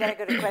 Yeah, and then we got to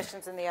go to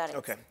questions in the audience.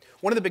 Okay.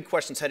 One of the big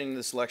questions heading into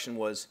this election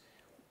was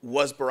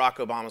Barack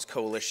Obama's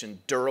coalition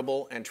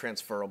durable and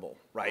transferable,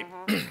 right?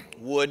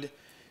 Would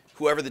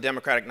whoever the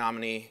Democratic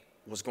nominee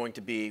was going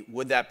to be,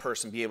 would that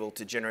person be able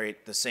to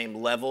generate the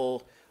same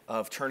level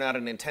of turnout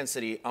and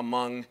intensity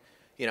among,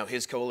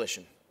 his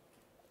coalition?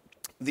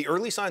 The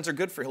early signs are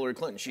good for Hillary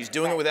Clinton. She's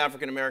doing it with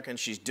African Americans.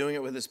 She's doing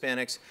it with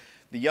Hispanics.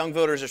 The young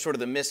voters are sort of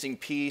the missing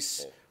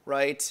piece,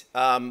 right?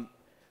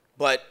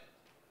 But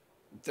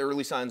the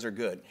early signs are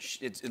good.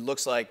 It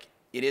looks like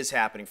it is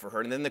happening for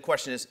her. And then the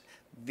question is,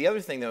 the other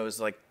thing though is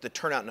like the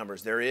turnout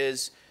numbers.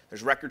 There's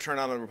record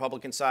turnout on the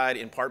Republican side,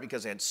 in part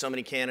because they had so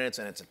many candidates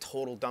and it's a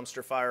total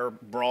dumpster fire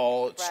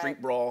brawl,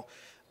 street brawl.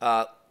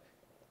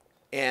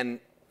 And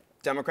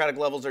Democratic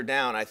levels are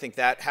down. I think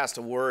that has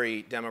to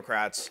worry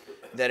Democrats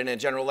that in a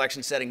general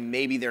election setting,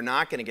 maybe they're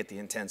not going to get the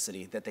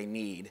intensity that they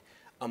need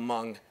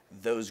among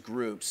those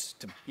groups,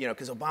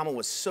 because Obama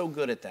was so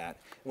good at that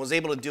and was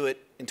able to do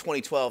it in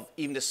 2012,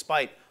 even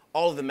despite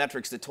all of the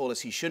metrics that told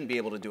us he shouldn't be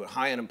able to do it.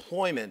 High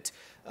unemployment,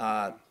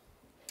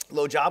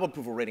 low job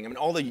approval rating. I mean,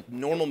 all the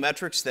normal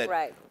metrics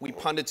that we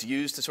pundits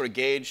use to sort of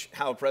gauge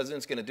how a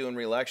president's going to do in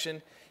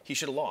re-election, he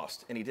should have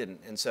lost, and he didn't.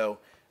 And so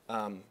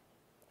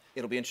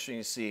it'll be interesting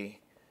to see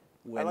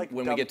when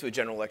we get to a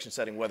general election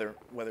setting whether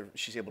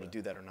she's able to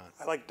do that or not.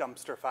 I like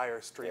dumpster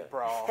fire street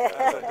brawl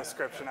as a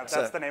description of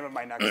that's the name of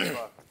my next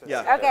book.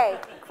 Yeah. Okay,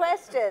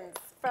 questions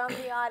from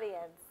the audience.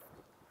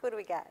 Who do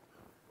we got?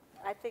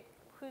 I think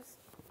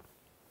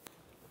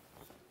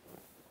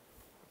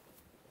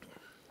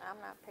I'm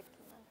not picking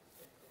them.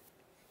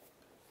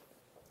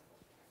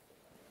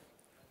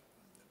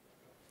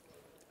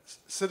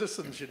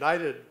 Citizens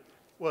United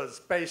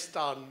was based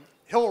on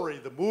Hillary,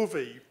 the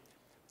movie.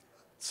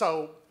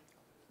 So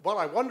what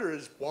I wonder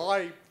is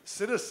why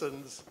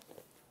citizens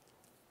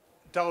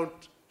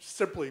don't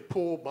simply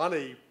pool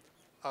money,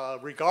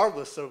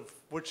 regardless of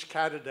which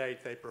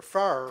candidate they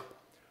prefer,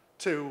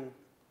 to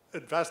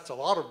invest a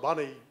lot of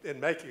money in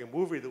making a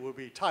movie that would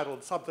be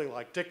titled something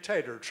like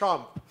Dictator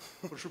Trump,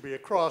 which would be a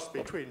cross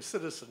between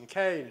Citizen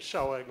Kane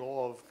showing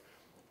all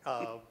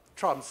of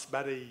Trump's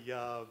many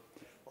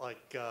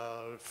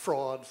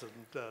frauds,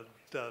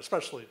 and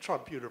especially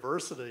Trump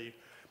University,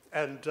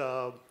 and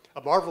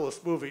a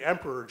marvelous movie,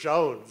 Emperor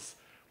Jones,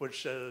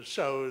 which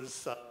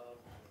shows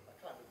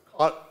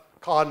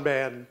con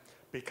man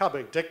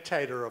becoming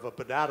dictator of a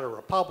banana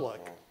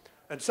republic.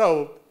 And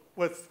so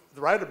with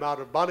the right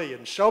amount of money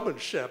and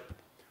showmanship,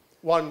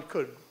 one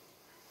could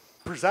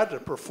present a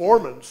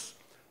performance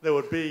that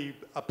would be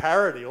a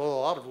parody, although a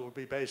lot of it would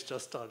be based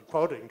just on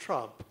quoting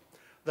Trump,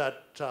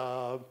 that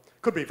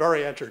could be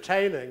very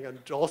entertaining and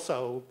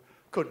also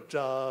could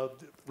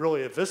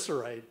really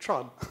eviscerate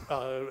Trump,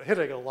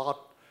 hitting a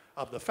lot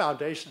of the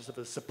foundations of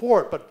his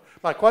support. But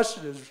my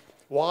question is,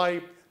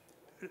 why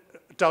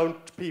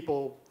don't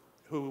people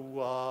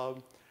who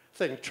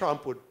think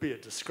Trump would be a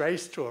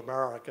disgrace to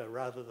America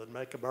rather than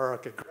make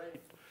America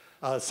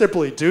great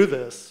simply do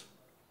this?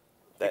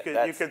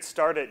 You could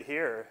start it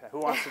here. Who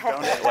wants to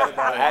donate to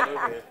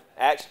that movie?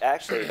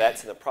 Actually,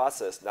 that's in the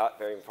process, not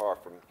very far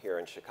from here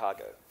in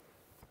Chicago.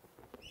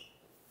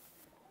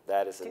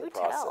 That is in the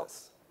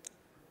process.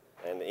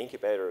 And the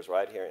incubator is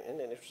right here. Isn't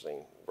it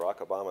interesting? Barack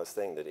Obama's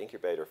thing, the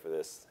incubator for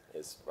this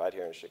is right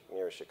here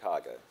near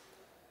Chicago.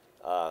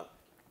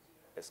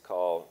 It's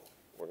called,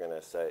 we're going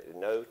to say,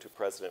 No to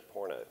President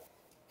Porno.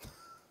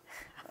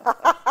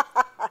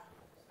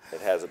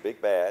 It has a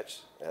big badge.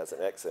 It has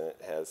an X in it.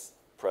 It has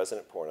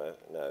President Porno,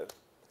 no.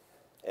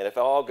 And if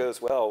all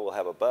goes well, we'll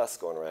have a bus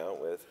going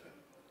around with,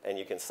 and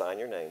you can sign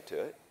your name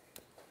to it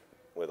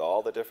with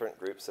all the different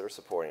groups that are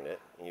supporting it.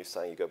 And you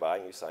go by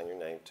and you sign your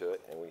name to it,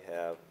 and we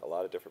have a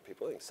lot of different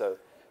people. So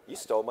you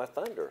stole my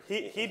thunder.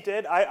 He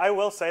did. I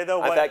will say,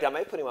 though. In fact, I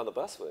may put him on the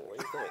bus with him. What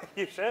do you think?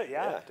 You should,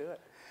 yeah, do it.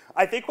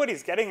 I think what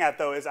he's getting at,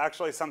 though, is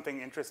actually something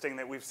interesting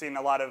that we've seen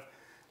a lot of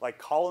like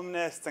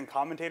columnists and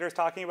commentators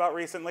talking about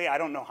recently. I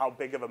don't know how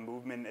big of a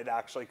movement it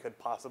actually could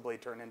possibly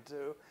turn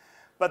into.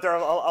 But there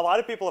are a lot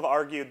of people have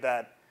argued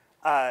that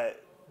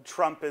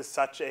Trump is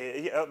such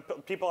a,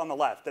 people on the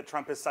left, that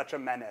Trump is such a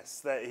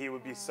menace, that he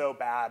would be so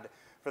bad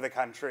for the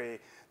country,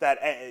 that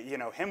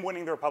him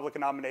winning the Republican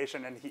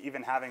nomination and he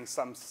even having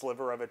some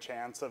sliver of a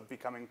chance of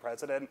becoming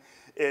president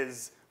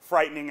is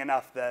frightening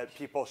enough that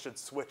people should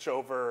switch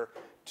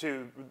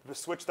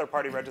their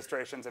party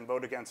registrations and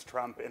vote against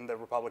Trump in the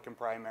Republican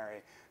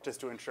primary just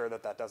to ensure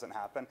that that doesn't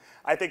happen.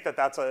 I think that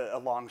that's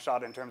a long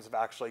shot in terms of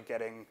actually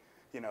getting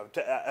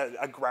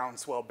a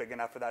groundswell big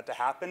enough for that to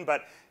happen,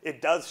 but it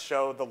does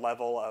show the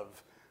level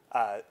of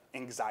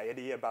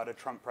anxiety about a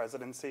Trump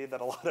presidency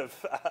that a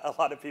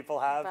lot of people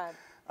have.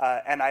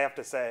 And I have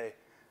to say,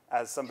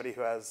 as somebody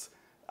who has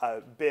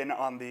been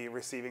on the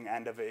receiving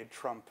end of a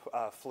Trump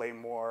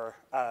flame war,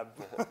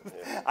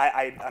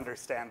 I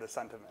understand the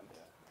sentiment.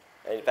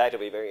 And in fact,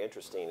 it'll be very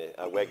interesting.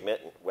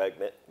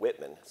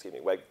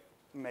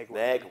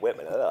 Meg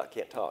Whitman, I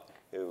can't talk,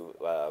 who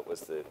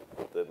was the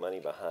money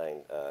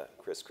behind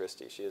Chris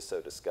Christie. She is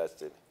so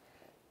disgusted.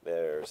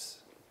 There's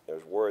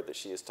word that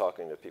she is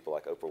talking to people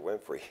like Oprah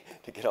Winfrey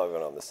to get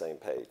everyone on the same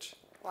page.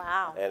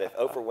 Wow. And if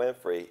Oprah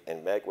Winfrey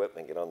and Meg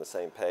Whitman get on the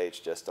same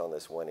page just on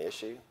this one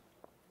issue,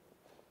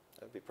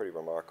 that would be pretty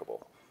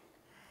remarkable.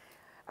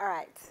 All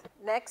right.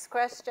 Next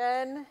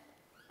question.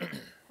 How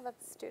about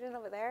the student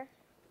over there?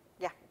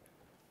 Yeah.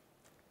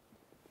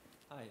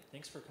 Hi,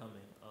 thanks for coming.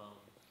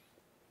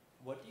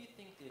 What do you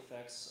think the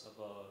effects of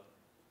a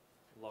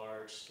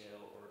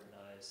large-scale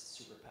organized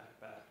super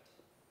PAC-backed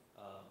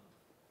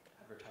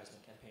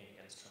advertisement campaign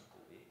against Trump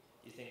will be?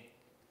 Do you think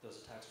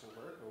those attacks will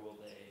work, or will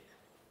they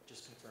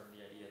just confirm the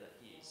idea that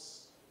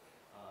he's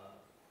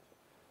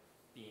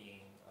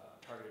being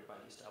targeted by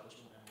the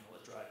establishment, and will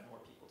it drive more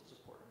people to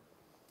support him?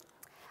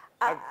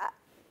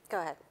 Go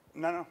ahead.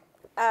 No.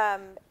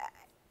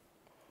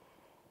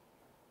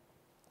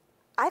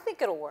 I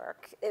think it'll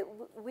work.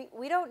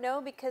 We don't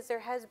know because there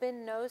has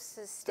been no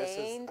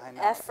sustained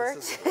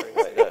effort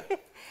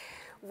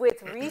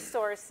with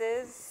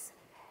resources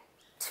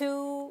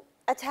to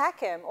attack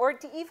him or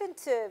to even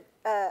to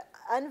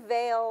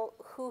unveil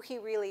who he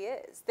really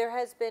is. There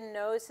has been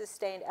no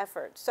sustained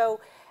effort. So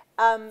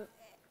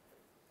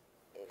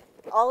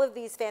all of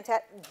these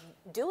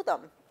do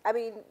them. I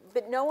mean,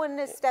 but no one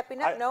is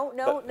stepping up. No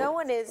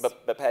one is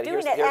Patty,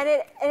 doing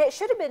it. And it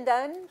should have been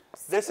done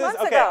six months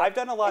ago. Okay, I've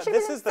done a lot.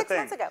 This is the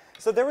thing. 6 months ago.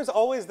 So there was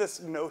always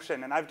this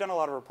notion, and I've done a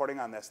lot of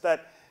reporting on this,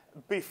 that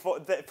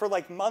for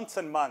like months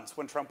and months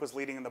when Trump was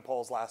leading in the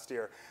polls last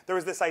year, there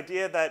was this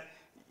idea that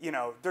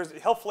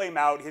he'll flame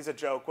out, he's a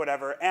joke,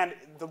 whatever. And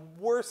the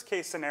worst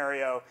case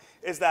scenario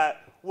is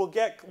that we'll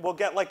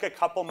get like a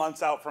couple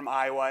months out from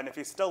Iowa, and if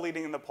he's still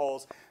leading in the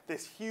polls,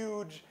 this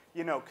huge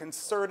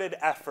concerted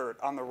effort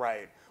on the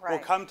right will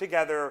come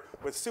together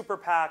with super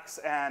PACs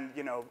and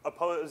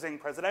opposing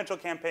presidential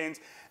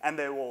campaigns, and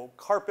they will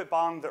carpet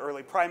bomb the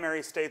early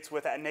primary states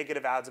with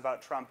negative ads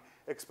about Trump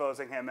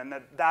exposing him, and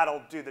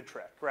that'll do the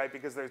trick, right?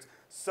 Because there's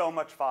so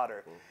much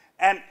fodder,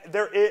 and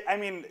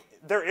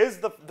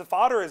the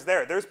fodder is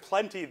there. There's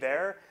plenty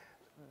there.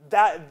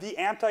 That the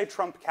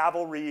anti-Trump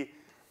cavalry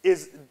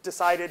is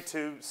decided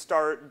to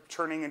start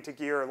turning into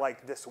gear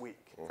like this week.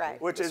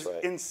 Right. Which is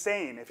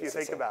insane if you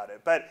think about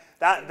it. But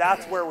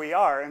that's where we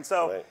are. And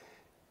so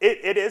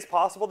it is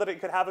possible that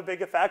it could have a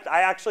big effect.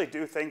 I actually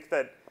do think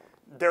that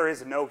there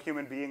is no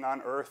human being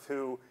on earth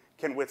who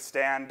can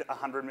withstand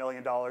 $100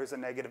 million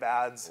in negative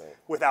ads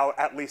without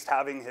at least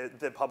having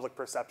the public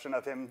perception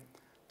of him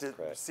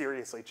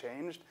seriously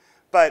changed.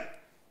 But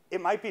it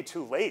might be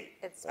too late.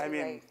 It's too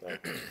late.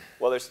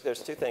 Well,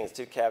 there's two things,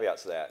 two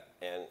caveats to that.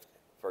 And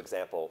for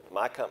example,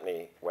 my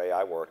company, the way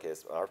I work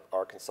is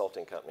our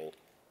consulting company,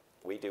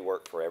 we do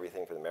work for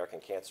everything from the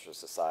American Cancer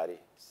Society,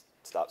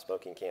 stop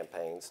smoking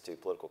campaigns, to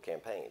political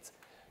campaigns.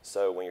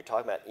 So when you're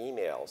talking about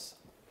emails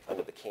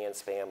under the CAN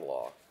spam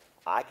law,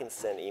 I can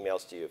send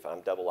emails to you if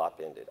I'm double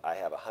opt-ended. I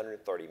have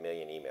 130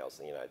 million emails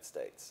in the United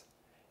States.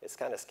 It's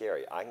kind of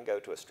scary. I can go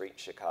to a street in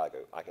Chicago.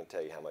 I can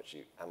tell you how much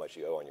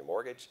you owe on your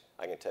mortgage.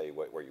 I can tell you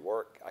where you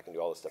work. I can do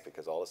all this stuff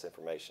because all this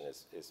information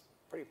is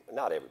pretty,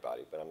 not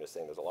everybody, but I'm just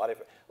saying there's a lot of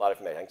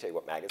information. I can tell you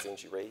what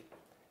magazines you read.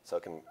 So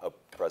can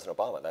President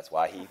Obama. That's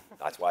why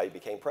he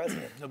became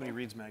president. Nobody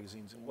reads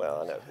magazines anymore.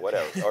 Well, I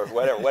know,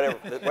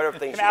 whatever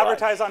things you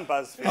advertise on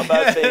BuzzFeed. On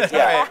BuzzFeed,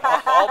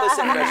 yeah. All this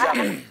information out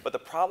there. But the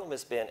problem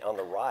has been on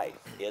the right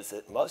is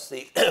that most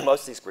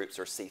of these groups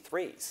are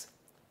C3s.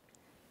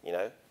 You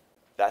know,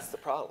 that's the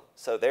problem.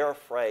 So they're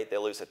afraid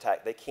they'll lose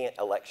attack. They can't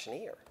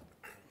electioneer.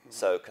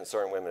 So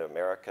Concerned Women of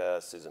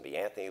America, Susan B.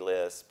 Anthony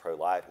List,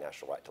 Pro-Life,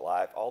 National Right to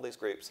Life, all these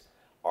groups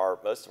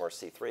most of them are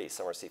C3,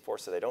 some are C4,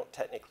 so they don't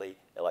technically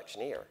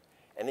electioneer.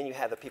 And then you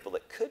have the people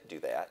that could do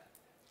that,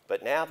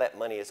 but now that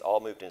money is all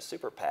moved in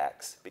super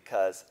PACs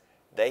because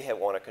they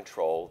want to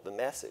control the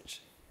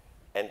message.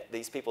 And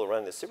these people who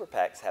run the super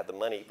PACs have the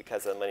money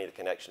because of the money, the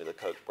connection to the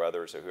Koch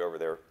brothers or whoever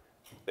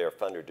their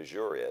funder du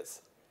jour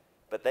is.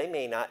 But they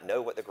may not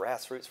know what the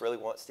grassroots really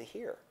wants to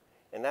hear.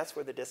 And that's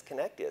where the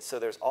disconnect is. So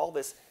there's all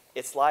this,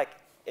 it's like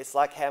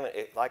having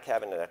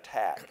an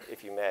attack.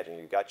 If you imagine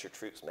you've got your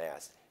troops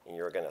massed, and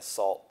you're going to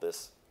assault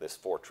this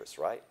fortress,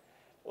 right?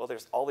 Well,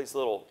 there's all these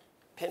little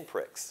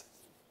pinpricks,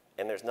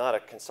 and there's not a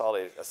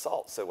consolidated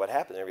assault. So what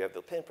happens there, you have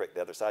the pinprick,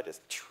 the other side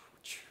just,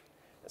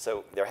 and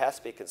so there has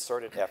to be a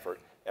concerted effort,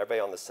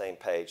 everybody on the same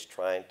page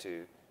trying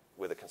to,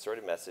 with a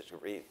concerted message,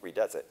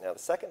 redoes it. Now, the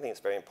second thing that's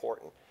very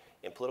important,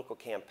 in political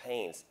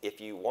campaigns, if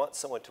you want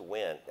someone to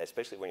win,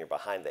 especially when you're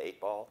behind the 8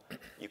 ball,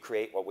 you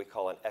create what we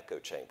call an echo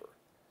chamber.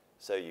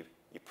 So you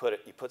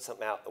put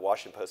something out, the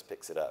Washington Post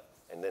picks it up.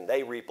 And then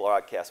they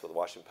rebroadcast what the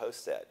Washington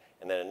Post said.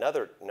 And then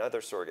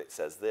another surrogate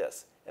says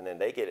this. And then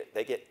they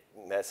get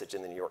message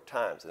in the New York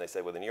Times. And they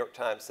say, well, the New York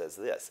Times says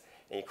this.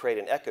 And you create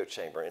an echo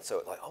chamber. And so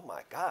it's like, oh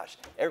my gosh,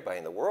 everybody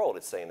in the world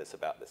is saying this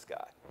about this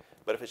guy.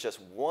 But if it's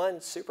just one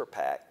super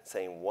PAC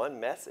saying one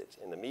message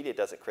and the media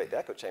doesn't create the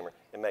echo chamber,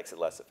 it makes it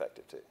less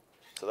effective too.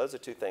 So those are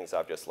two things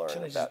I've just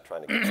learned about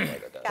trying to get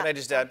together done. Can I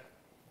just add?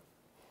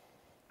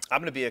 I'm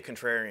going to be a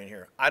contrarian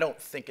here. I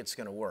don't think it's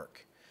going to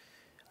work.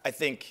 I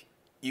think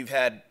you've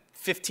had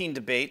 15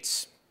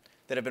 debates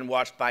that have been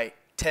watched by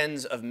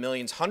tens of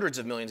millions, hundreds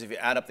of millions, if you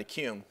add up the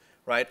cum,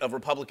 right, of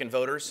Republican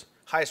voters,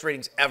 highest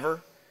ratings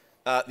ever.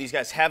 These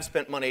guys have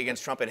spent money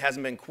against Trump. It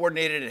hasn't been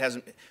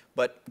coordinated,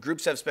 but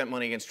groups have spent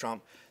money against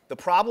Trump. The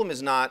problem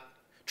is not,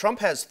 Trump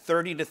has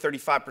 30 to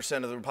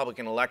 35% of the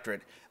Republican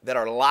electorate that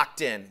are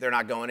locked in. They're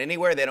not going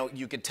anywhere.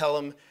 You could tell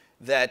them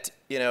that,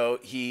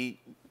 he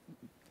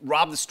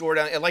robbed the store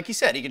down, and like he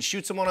said, he could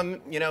shoot someone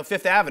on,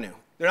 Fifth Avenue.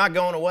 They're not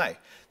going away.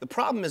 The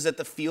problem is that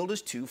the field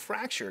is too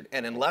fractured,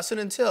 and unless and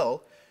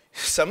until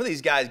some of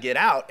these guys get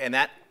out and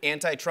that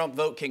anti-Trump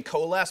vote can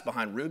coalesce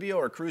behind Rubio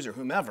or Cruz or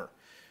whomever,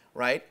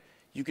 right?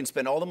 You can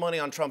spend all the money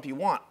on Trump you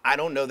want. I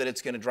don't know that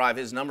it's going to drive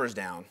his numbers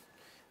down.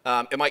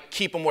 It might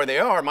keep them where they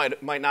are,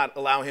 might not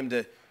allow him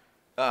to,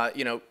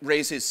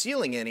 raise his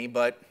ceiling any,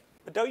 but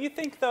don't you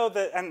think, though,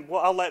 that, and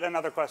well, I'll let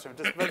another question,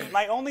 but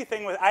my only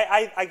thing with,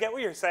 I get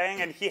what you're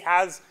saying, and he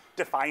has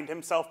defined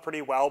himself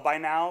pretty well by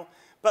now,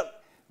 but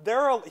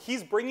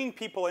he's bringing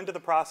people into the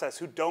process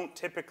who don't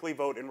typically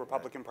vote in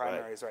Republican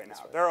primaries right now.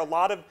 There are a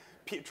lot of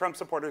Trump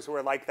supporters who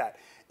are like that.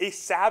 A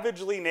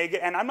savagely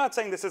negative, and I'm not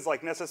saying this is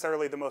like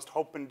necessarily the most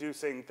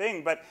hope-inducing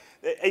thing, but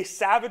a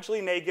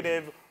savagely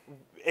negative,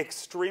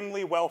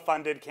 extremely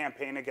well-funded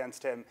campaign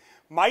against him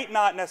might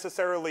not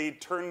necessarily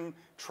turn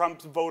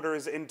Trump's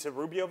voters into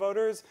Rubio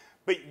voters,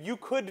 but you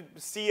could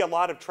see a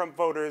lot of Trump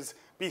voters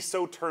be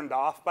so turned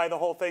off by the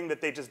whole thing that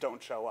they just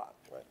don't show up.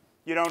 Right.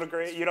 You don't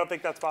agree? You don't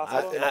think that's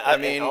possible? I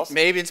mean,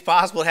 maybe it's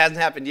possible. It hasn't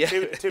happened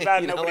yet. Too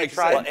bad nobody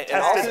tried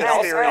testing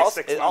this theory 6 months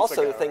ago. And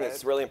also the thing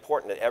that's really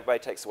important that everybody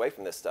takes away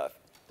from this stuff,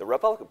 the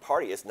Republican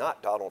Party is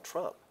not Donald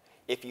Trump.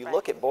 If you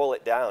boil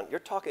it down,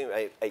 you're talking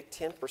a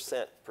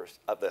 10%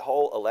 of the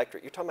whole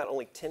electorate. You're talking about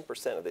only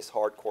 10% of this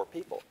hardcore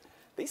people.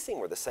 These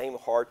were the same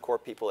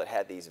hardcore people that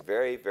had these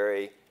very,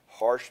 very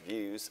harsh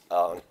views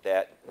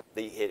that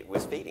it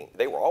was feeding.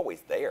 They were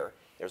always there.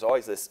 There's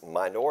always this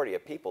minority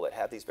of people that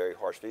have these very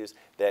harsh views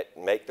that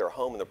make their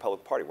home in the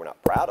Republican Party. We're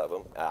not proud of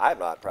them. I'm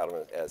not proud of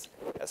them as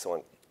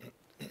someone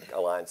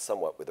aligned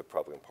somewhat with the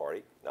Republican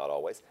Party, not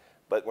always.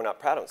 But we're not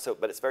proud of them. So,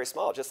 but it's very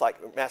small, just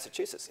like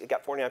Massachusetts. It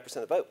got 49% of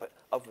the vote, but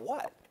of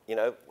what?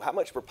 How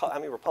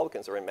many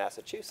Republicans are in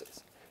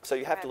Massachusetts? So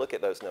you have to look at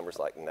those numbers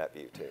like in that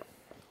view too.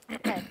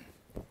 Okay.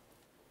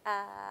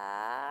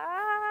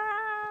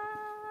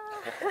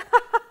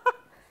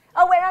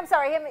 Oh wait, I'm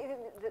sorry.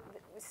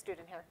 The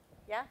student here.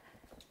 Yeah?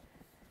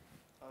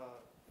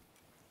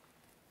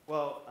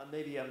 Well,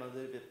 maybe I'm a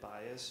little bit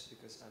biased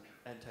because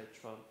I'm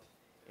anti-Trump,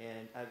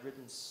 and I've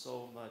written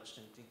so much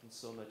and thinking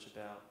so much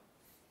about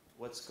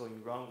what's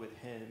going wrong with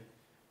him,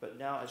 but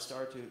now I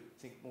start to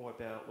think more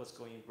about what's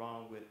going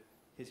wrong with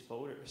his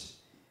voters.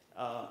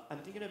 I'm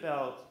thinking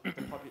about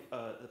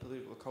the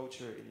political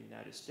culture in the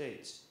United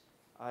States.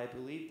 I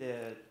believe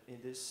that in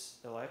this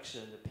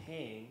election, the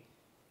pain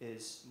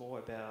is more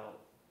about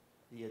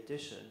the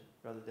addition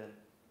rather than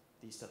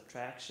the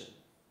subtraction.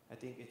 I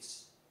think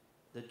it's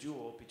the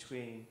duel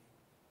between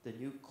the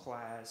new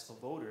class of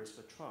voters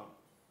for Trump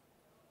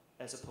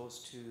as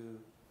opposed to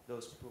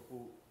those people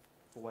who,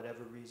 for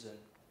whatever reason,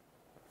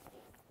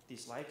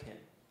 dislike him.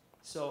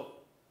 So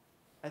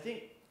I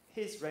think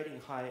he's riding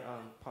high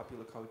on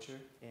popular culture,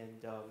 and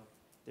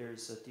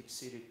there's a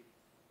deep-seated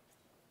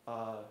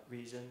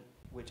reason,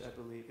 which I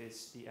believe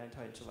is the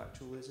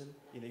anti-intellectualism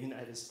in the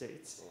United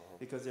States,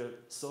 because there are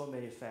so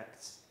many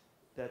facts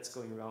that's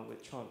going wrong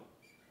with Trump,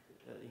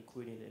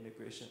 including the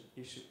immigration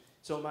issue.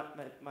 So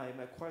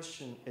my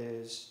question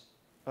is,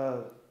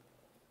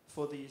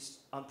 for these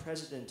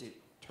unprecedented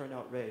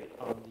turnout rate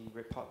on the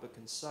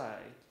Republican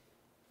side,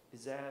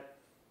 is that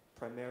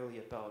primarily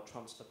about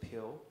Trump's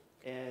appeal?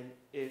 And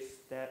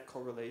if that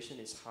correlation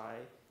is high,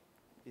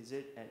 is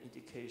it an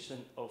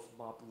indication of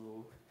mob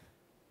rule?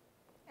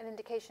 An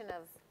indication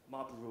of?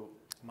 Mob rule.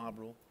 Mob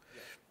rule.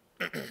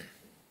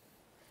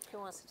 Who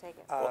wants to take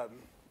it?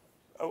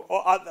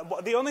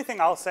 The only thing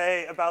I'll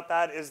say about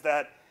that is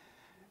that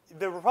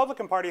the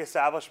Republican Party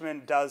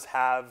establishment does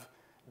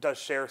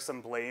share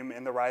some blame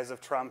in the rise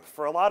of Trump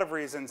for a lot of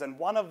reasons, and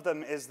one of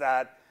them is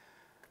that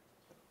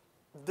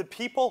the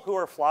people who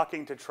are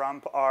flocking to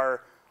Trump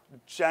are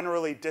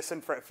generally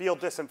feel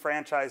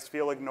disenfranchised,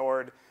 feel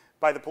ignored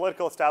by the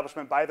political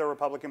establishment, by the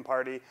Republican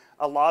Party.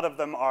 A lot of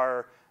them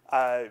are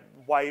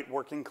white,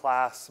 working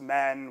class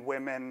men,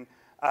 women.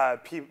 A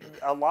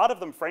lot of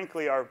them,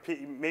 frankly, are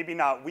maybe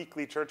not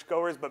weekly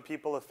churchgoers, but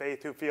people of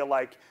faith who feel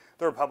like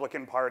the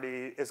Republican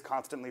Party is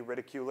constantly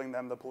ridiculing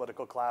them, the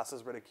political class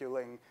is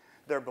ridiculing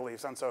their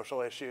beliefs on social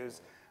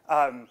issues.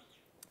 A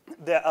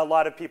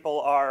lot of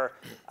people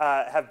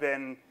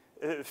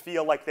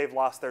feel like they've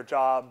lost their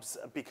jobs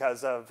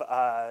because of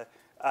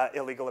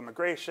illegal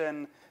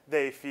immigration.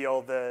 They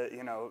feel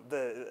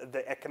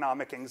the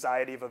economic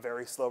anxiety of a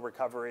very slow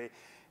recovery.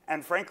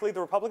 And frankly,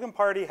 the Republican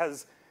Party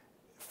has,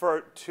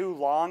 for too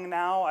long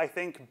now, I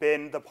think,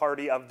 been the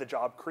party of the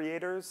job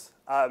creators.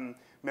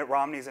 Mitt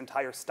Romney's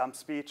entire stump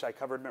speech, I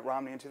covered Mitt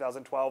Romney in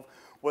 2012,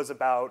 was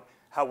about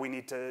how we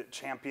need to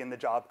champion the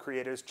job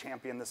creators,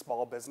 champion the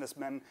small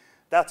businessmen.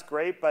 That's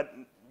great, but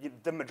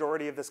the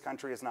majority of this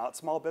country is not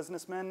small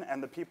businessmen,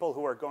 and the people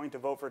who are going to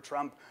vote for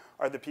Trump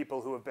are the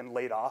people who have been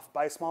laid off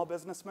by small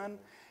businessmen.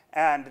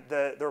 And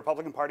the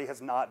Republican Party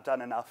has not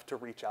done enough to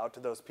reach out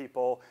to those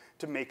people,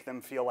 to make them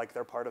feel like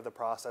they're part of the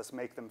process,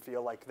 make them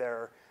feel like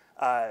they're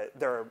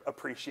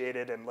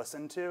appreciated and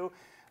listened to.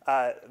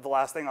 The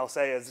last thing I'll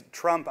say is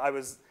Trump, I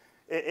was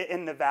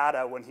in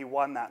Nevada when he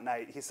won that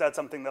night. He said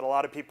something that a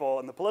lot of people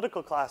in the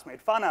political class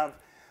made fun of.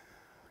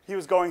 He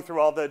was going through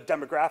all the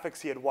demographics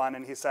he had won,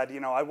 and he said,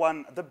 I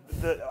won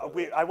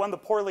the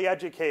poorly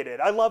educated.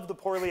 I love the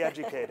poorly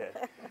educated.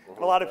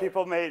 A lot of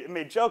people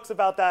made jokes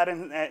about that,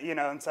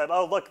 and said,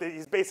 oh, look,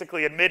 he's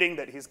basically admitting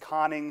that he's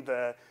conning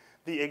the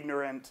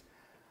ignorant.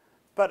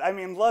 But I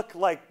mean, look,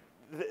 like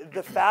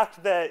the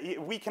fact that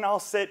we can all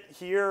sit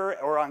here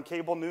or on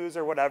cable news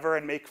or whatever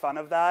and make fun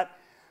of that,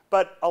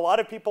 but a lot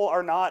of people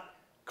are not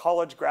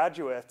college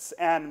graduates,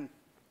 and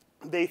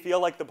they feel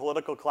like the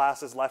political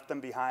class has left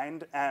them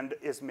behind and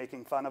is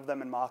making fun of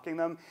them and mocking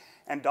them.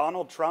 And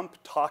Donald Trump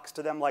talks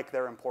to them like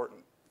they're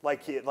important,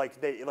 like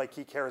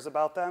he cares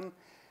about them.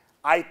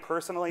 I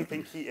personally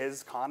think he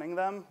is conning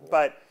them,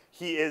 but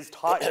he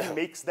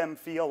makes them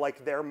feel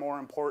like they're more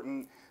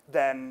important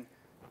than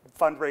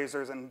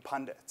fundraisers and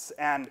pundits.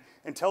 And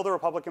until the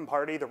Republican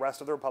Party, the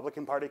rest of the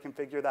Republican Party can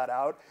figure that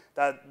out,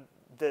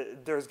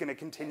 there's going to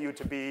continue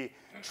to be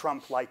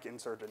Trump-like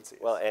insurgencies.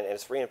 Well, and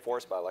it's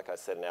reinforced by, like I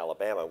said, in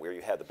Alabama, where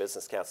you have the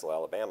Business Council of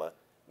Alabama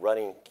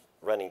running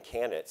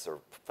candidates or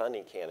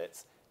funding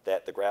candidates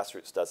that the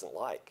grassroots doesn't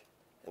like.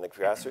 And the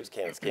grassroots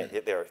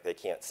candidates they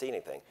can't see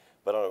anything.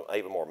 But on an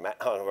even more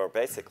on a more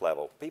basic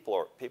level,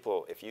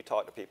 people. If you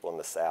talk to people in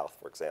the South,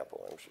 for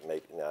example,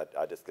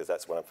 because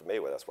that's what I'm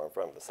familiar with, that's where I'm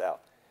from, the South,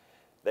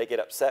 they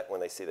get upset when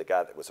they see the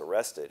guy that was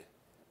arrested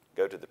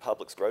go to the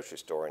Publix grocery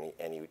store,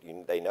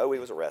 and they know he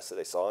was arrested.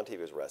 They saw on TV he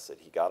was arrested.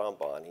 He got on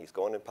bond. He's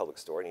going to the Publix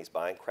store, and he's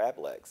buying crab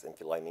legs and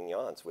filet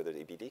mignons with an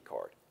EBD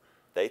card.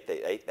 That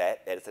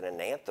is an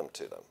anthem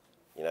to them.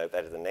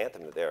 That is an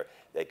anthem to them.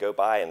 They go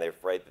by, and they're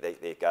afraid that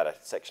they've got a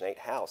Section 8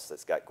 house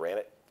that's got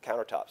granite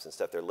countertops and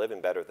stuff. They're living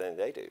better than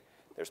they do.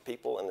 There's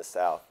people in the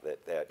South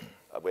that they're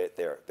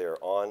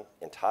on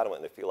entitlement,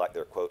 and they feel like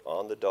they're, quote,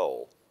 on the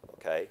dole,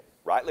 okay?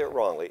 Rightly or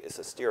wrongly, it's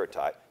a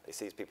stereotype. They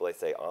see these people, they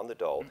say, on the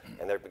dole,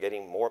 and they're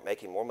making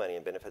more money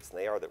in benefits than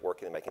they are that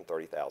working and making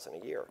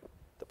 $30,000 a year.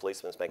 The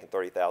policeman's making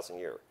 $30,000 a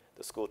year.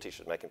 The school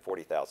teacher's making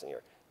 $40,000 a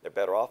year. They're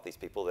better off, these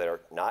people that are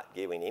not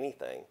giving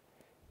anything,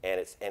 and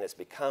it's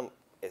become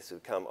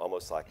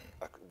almost like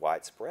a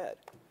widespread.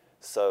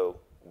 So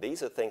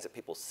these are things that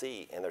people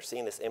see, and they're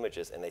seeing these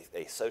images, and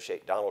they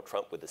associate Donald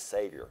Trump with the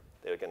savior.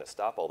 They're going to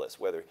stop all this,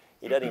 whether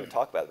he doesn't even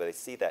talk about it, but they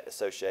see that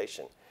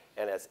association.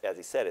 And as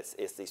he said,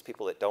 it's these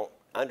people that don't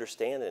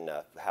understand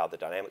enough how the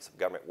dynamics of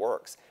government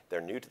works.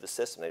 They're new to the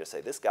system. They just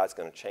say, this guy's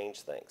going to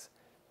change things,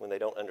 when they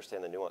don't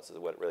understand the nuances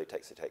of what it really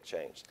takes to take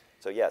change.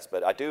 So yes,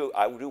 but I do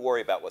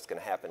worry about what's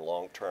going to happen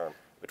long term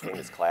between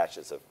these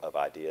clashes of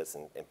ideas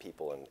and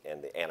people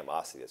and the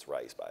animosity that's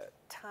raised by it.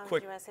 Tom, do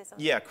you want to say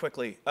something? Yeah,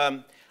 quickly.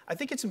 I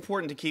think it's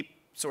important to keep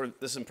sort of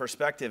this in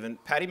perspective,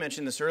 and Patty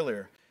mentioned this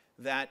earlier,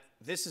 that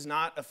this is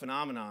not a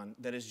phenomenon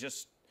that is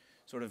just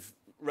sort of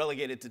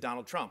relegated to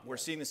Donald Trump. We're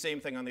seeing the same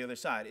thing on the other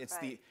side.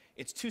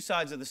 It's two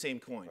sides of the same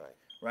coin,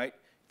 right?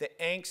 The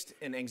angst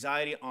and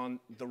anxiety on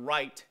the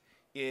right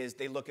is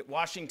they look at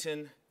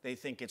Washington, they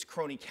think it's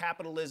crony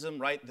capitalism,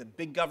 right? The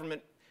big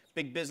government,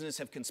 big business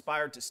have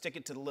conspired to stick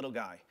it to the little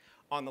guy.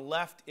 On the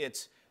left,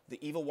 it's the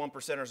evil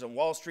 1%ers on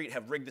Wall Street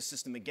have rigged the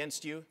system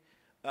against you.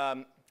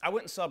 I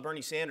went and saw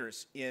Bernie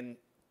Sanders in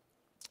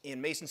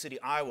Mason City,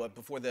 Iowa,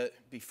 before the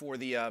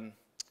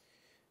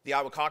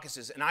Iowa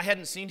caucuses, and I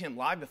hadn't seen him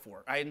live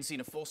before. I hadn't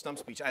seen a full stump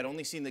speech. I'd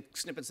only seen the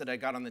snippets that I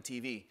got on the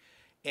TV.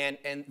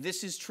 And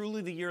this is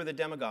truly the year of the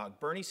demagogue.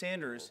 Bernie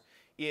Sanders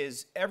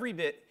is every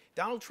bit,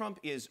 Donald Trump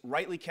is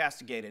rightly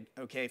castigated,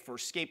 okay, for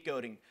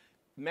scapegoating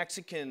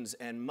Mexicans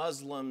and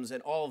Muslims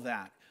and all of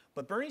that.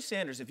 But Bernie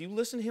Sanders, if you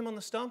listen to him on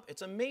the stump,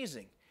 it's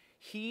amazing.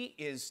 He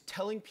is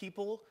telling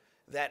people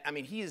that, I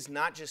mean, he is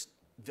not just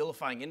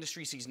vilifying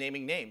industries, he's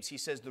naming names. He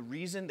says the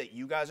reason that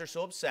you guys are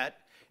so upset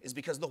is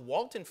because the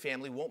Walton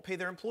family won't pay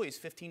their employees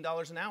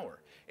 $15 an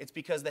hour. It's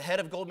because the head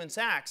of Goldman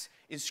Sachs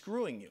is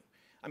screwing you.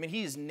 I mean,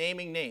 he is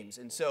naming names.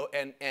 And so,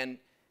 and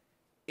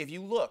if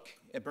you look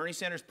at Bernie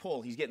Sanders'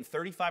 poll, he's getting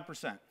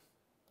 35%. Yep.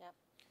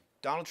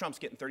 Donald Trump's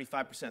getting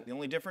 35%. The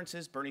only difference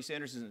is Bernie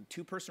Sanders is in a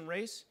two-person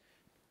race.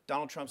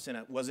 Donald Trump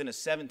was in a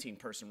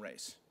 17-person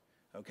race.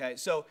 Okay,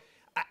 so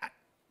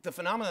the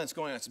phenomenon that's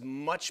going on is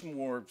much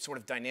more sort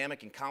of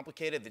dynamic and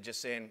complicated than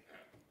just saying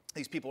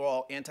these people are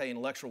all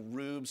anti-intellectual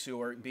rubes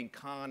who are being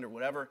conned or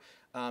whatever,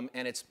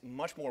 and it's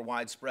much more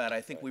widespread.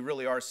 I think we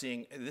really are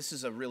seeing, this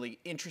is a really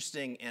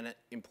interesting and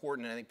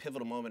important and I think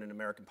pivotal moment in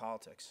American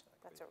politics.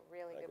 That's a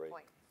really good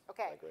point.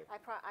 Okay, I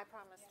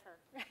promised her.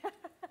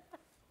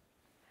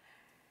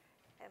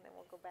 And then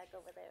we'll go back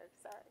over there,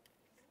 sorry.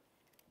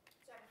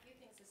 So I have a few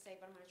things to say,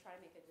 but I'm going to try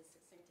to make it as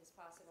succinct as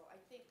possible. I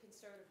think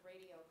conservative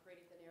radio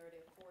created the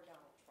narrative for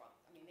Donald Trump.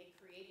 I mean, they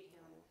created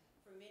him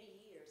for many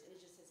years, and it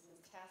just has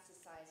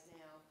metastasized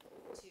now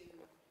to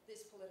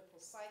this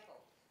political cycle.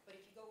 But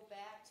if you go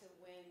back to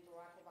when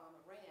Barack Obama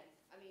ran,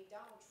 I mean,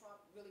 Donald Trump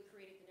really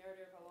created the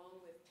narrative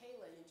along with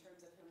Palin in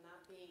terms of him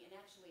not being, and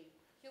actually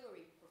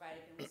Hillary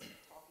provided him with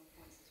some talking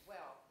points as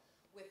well,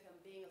 with him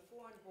being a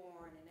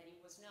foreign-born and that he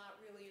was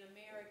not really an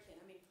American.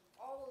 I mean,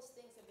 all those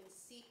things have been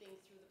seeping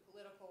through the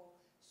political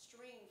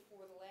stream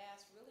for the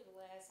last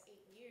 8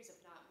 years, if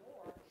not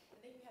more. And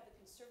then you have the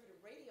conservative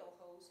radio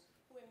hosts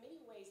who in many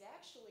ways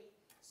actually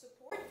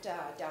support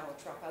Donald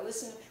Trump. I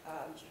listen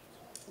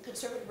to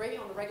conservative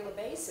radio on a regular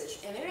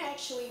basis, and they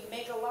actually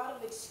make a lot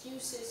of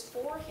excuses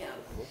for him.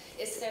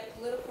 It's that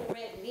political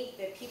red meat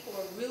that people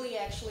are really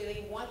actually,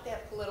 they want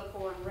that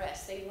political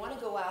unrest. They want to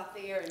go out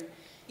there and,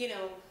 you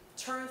know,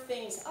 turn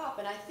things up.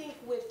 And I think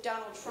with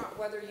Donald Trump,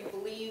 whether you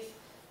believe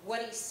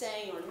what he's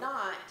saying or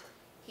not,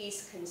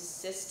 he's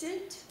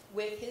consistent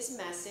with his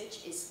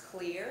message, is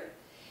clear,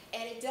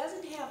 and it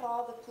doesn't have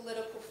all the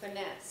political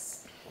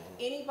finesse.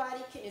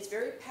 Anybody can, it's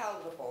very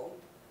palatable,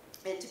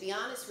 and to be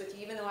honest with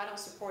you, even though I don't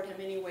support him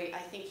anyway, I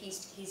think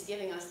he's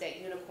giving us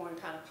that unicorn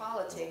kind of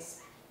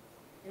politics.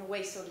 In a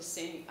way, so does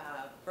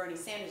Bernie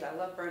Sanders. I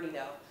love Bernie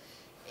though.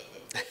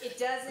 It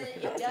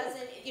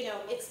doesn't, you know,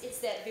 it's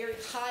that very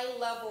high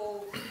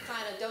level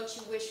kind of, don't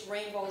you wish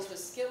rainbows with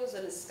Skittles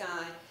in the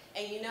sky?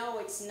 And you know,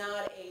 it's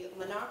not a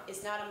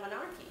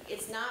monarchy.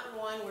 It's not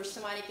one where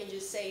somebody can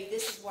just say,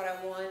 this is what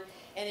I want,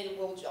 and it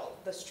will,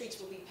 the streets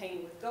will be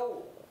painted with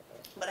gold.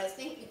 But I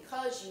think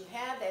because you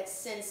have that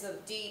sense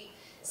of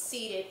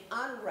deep-seated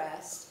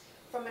unrest,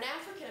 from an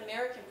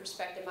African-American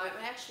perspective, I'm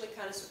actually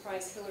kind of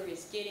surprised Hillary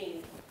is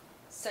getting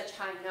such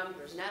high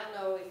numbers. And I don't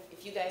know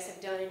if you guys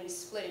have done any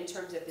split in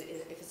terms of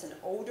if it's an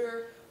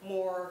older,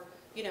 more,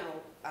 you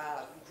know,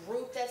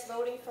 group that's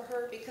voting for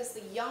her, because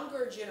the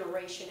younger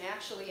generation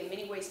actually in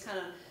many ways kind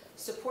of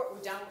support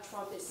what Donald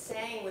Trump is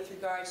saying with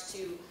regards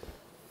to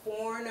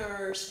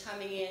foreigners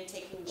coming in,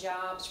 taking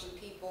jobs from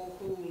people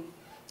who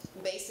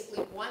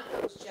basically want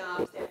those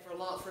jobs that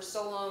for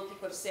so long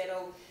people have said,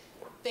 oh,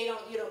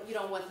 you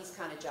don't want these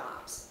kind of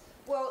jobs.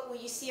 Well,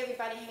 when you see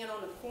everybody hanging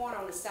on the corner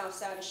on the south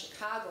side of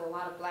Chicago, a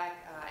lot of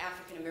black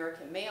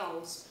African-American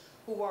males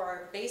who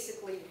are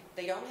basically,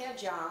 they don't have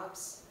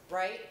jobs,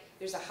 right?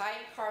 There's a high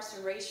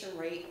incarceration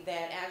rate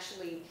that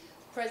actually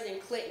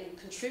President Clinton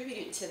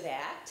contributed to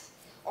that.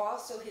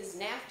 Also, his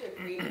NAFTA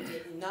agreement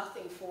did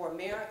nothing for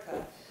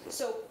America.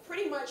 So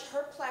pretty much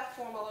her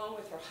platform, along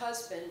with her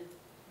husband,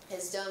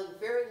 has done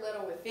very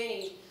little, if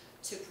any,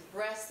 to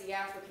progress the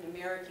African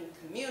American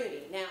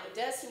community. Now, it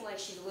does seem like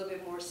she's a little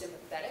bit more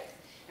sympathetic,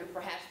 and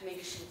perhaps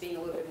maybe she's being a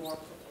little bit more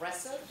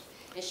progressive,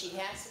 and she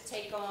has to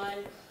take on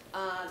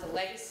the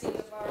legacy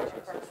of our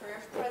current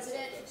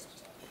president.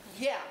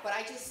 Yeah, but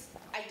I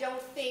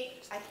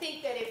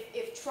think that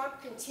if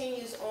Trump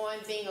continues on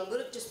being a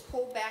little, just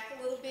pull back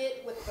a little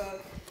bit with the,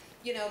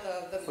 you know,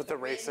 with the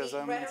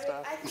racism rhetoric, and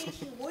stuff, I think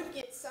he would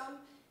get some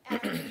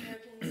African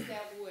Americans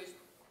that would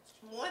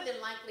more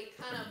than likely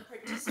kind of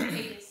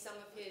participate in some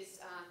of his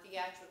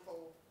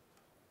theatrical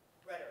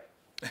rhetoric.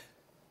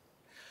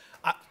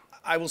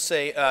 I will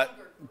say,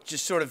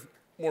 just sort of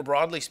more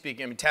broadly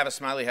speaking, I mean, Tavis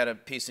Smiley had a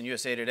piece in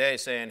USA Today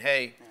saying,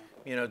 hey,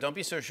 you know, don't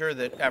be so sure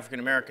that African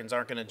Americans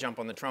aren't going to jump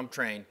on the Trump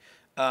train.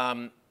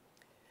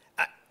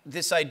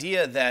 This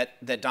idea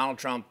that Donald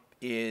Trump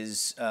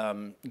is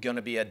going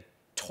to be a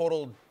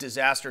total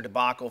disaster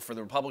debacle for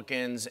the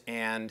Republicans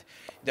and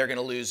they're going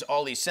to lose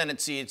all these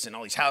Senate seats and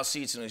all these House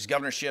seats and all these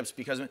governorships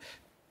because of it,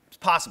 it's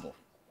possible.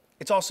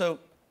 It's also,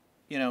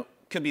 you know,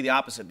 could be the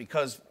opposite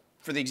because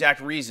for the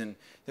exact reason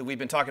that we've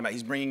been talking about.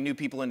 He's bringing new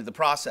people into the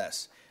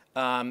process.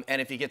 And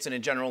if he gets in a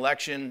general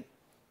election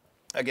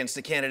against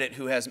a candidate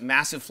who has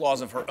massive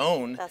flaws of her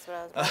own. That's what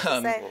I was about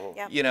to say.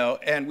 Yeah. You know,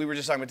 and we were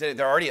just talking about today,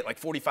 they're already at like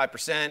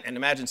 45%, and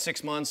imagine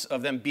 6 months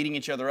of them beating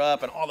each other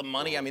up and all the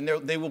money. I mean,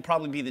 they will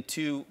probably be the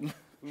two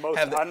most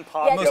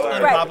unpopular,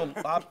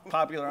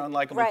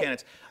 unlikable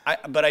candidates.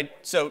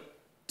 So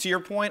to your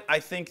point, I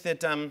think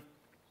that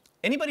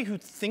anybody who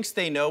thinks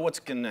they know what's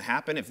going to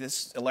happen, if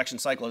this election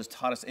cycle has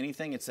taught us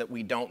anything, it's that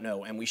we don't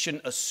know, and we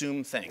shouldn't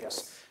assume things.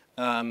 Yes.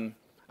 I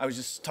was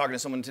just talking to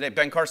someone today.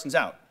 Ben Carson's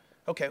out.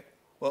 Okay.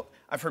 Well,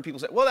 I've heard people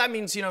say, well, that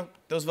means, you know,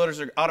 those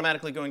voters are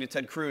automatically going to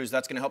Ted Cruz.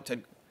 That's going to help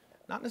Ted.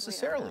 Not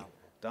necessarily.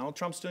 Donald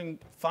Trump's doing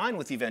fine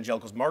with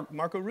evangelicals.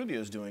 Marco Rubio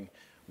is doing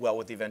well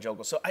with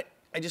evangelicals. So I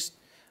just.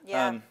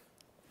 Yeah.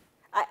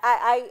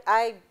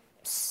 I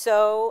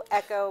so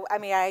echo. I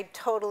mean, I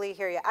totally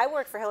hear you. I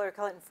worked for Hillary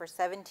Clinton for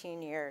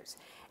 17 years,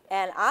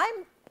 and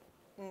I'm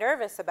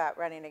nervous about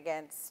running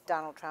against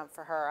Donald Trump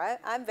for her.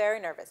 I'm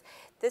very nervous.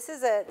 This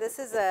is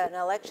an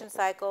election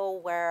cycle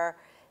where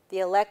the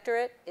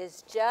electorate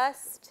is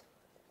just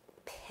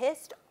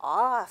pissed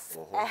off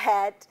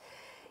at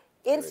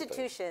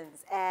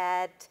institutions,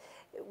 at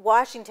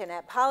Washington,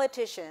 at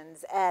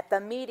politicians, at the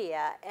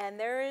media, and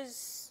there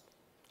is.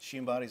 She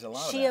embodies a lot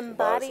of that. She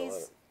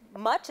embodies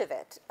much of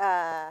it.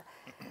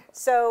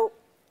 So,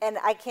 and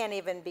I can't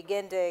even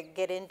begin to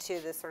get into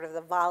the sort of the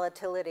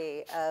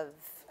volatility of,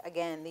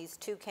 again, these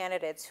two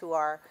candidates who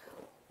are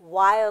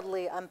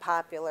wildly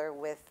unpopular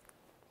with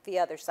the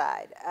other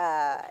side.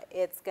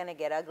 It's going to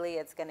get ugly.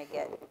 It's going to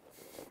get.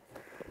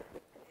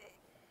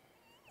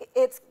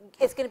 It's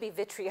going to be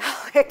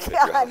vitriolic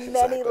on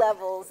many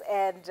levels,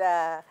 and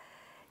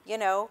you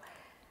know,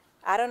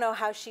 I don't know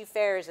how she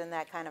fares in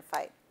that kind of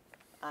fight,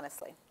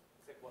 honestly.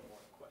 I'll take one more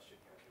question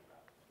here.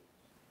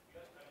 You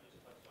guys kind of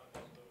just touched on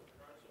this, but with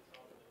regards to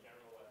Trump in the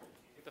general election,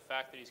 do you think the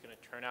fact that he's going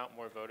to turn out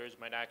more voters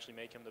might actually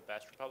make him the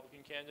best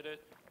Republican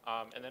candidate?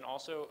 And then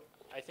also,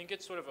 I think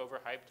it's sort of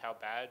overhyped how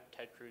bad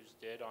Ted Cruz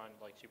did on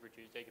like Super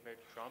Tuesday compared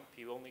to Trump.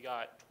 He only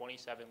got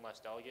 27 less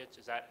delegates.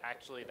 Is that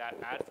actually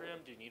that bad for him?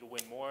 Do you need to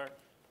win more?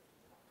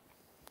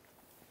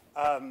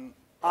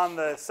 On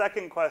the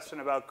second question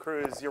about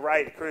Cruz, you're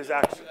right. Cruz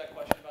actually. That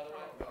question, by the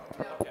way.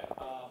 Okay.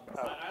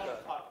 I only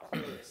caught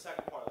clearly the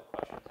second part of the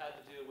question. It had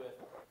to do with,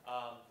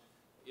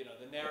 you know,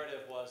 the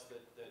narrative was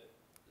that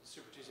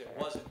Super Tuesday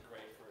wasn't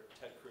great for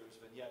Ted Cruz,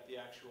 but yet the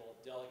actual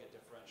delegate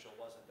differential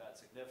wasn't that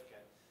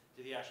significant.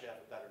 Did he actually have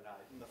a better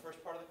night? And the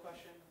first part of the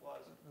question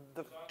was?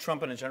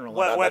 Trump in a general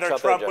election. Whether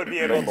Trump would be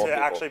able to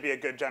actually be a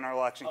good general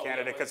election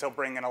candidate because he'll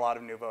bring in a lot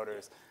of new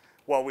voters.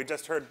 Well, we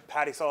just heard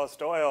Patti Solis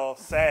Doyle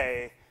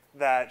say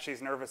that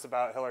she's nervous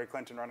about Hillary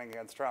Clinton running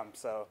against Trump.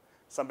 So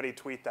somebody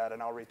tweet that,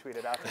 and I'll retweet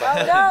it after.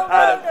 Oh, no,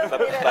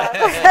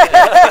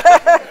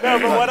 No,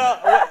 but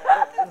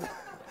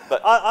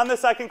what on the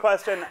second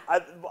question,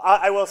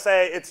 I will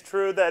say it's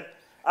true that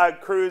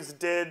Cruz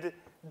did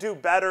do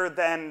better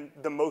than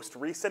the most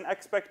recent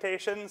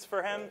expectations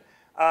for him.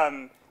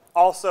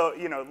 Also,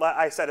 you know,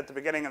 I said at the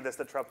beginning of this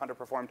that Trump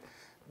underperformed.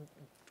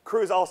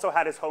 Cruz also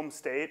had his home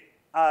state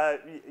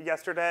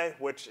yesterday,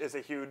 which is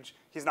a huge.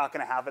 He's not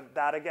going to have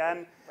that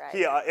again.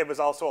 Right. It was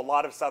also a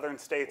lot of southern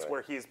states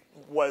where he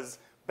was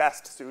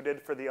best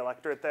suited for the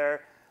electorate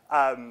there,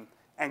 and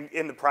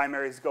in the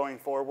primaries going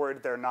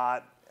forward, they're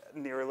not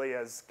nearly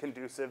as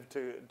conducive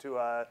to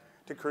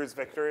Cruz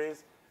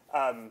victories.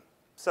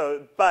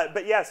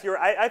 But yes,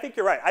 I think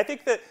you're right. I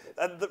think that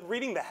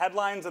reading the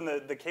headlines and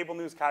the cable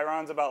news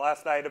chyrons about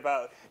last night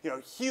about, you know,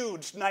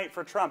 huge night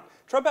for Trump.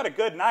 Trump had a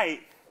good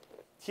night.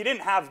 He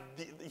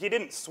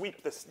didn't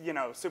sweep this, you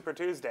know, Super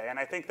Tuesday, and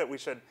I think that we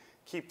should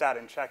keep that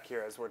in check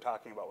here as we're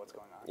talking about what's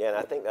going on. Yeah, and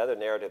I think the other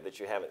narrative that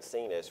you haven't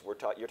seen is you're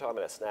talking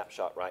about a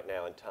snapshot right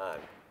now in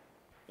time.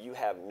 You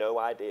have no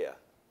idea.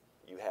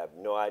 You have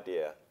no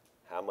idea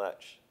how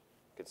much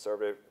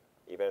conservative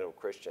evangelical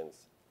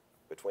Christians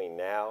between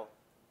now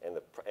and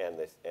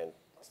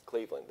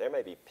Cleveland. There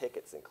may be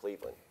pickets in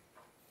Cleveland.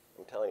 I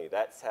I'm telling you,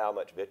 that's how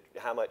much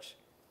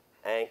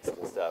angst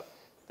and stuff,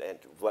 and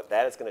what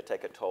that is going to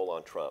take a toll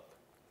on Trump.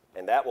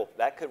 And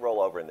that could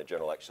roll over in the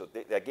general election.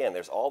 So again,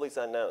 there's all these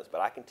unknowns,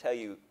 but I can tell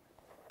you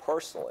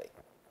personally,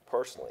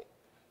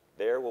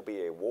 there will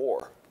be a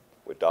war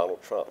with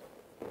Donald Trump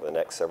for the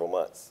next several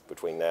months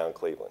between now and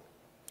Cleveland.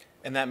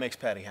 And that makes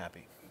Patti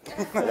happy.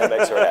 And that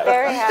makes her happy.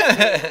 Very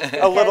happy.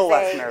 A little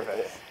less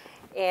nervous.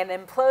 An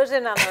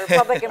implosion on the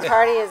Republican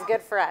Party is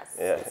good for us.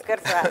 Yeah. It's good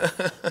for us.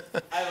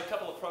 I have a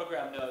couple of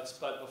program notes,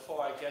 but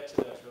before I get to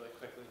those really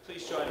quickly,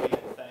 please join me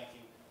in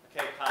thanking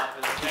McKay,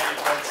 Coppins,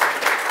 Brinson,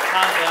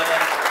 Tom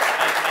Bevan,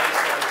 and Patti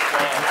Solis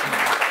Doyle.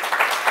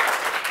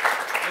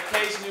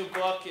 McKay's new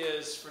book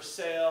is for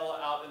sale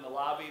out in the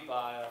lobby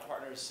by our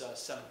partners,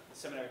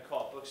 seminary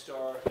co-op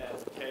bookstore, and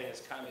McKay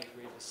has kindly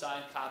agreed to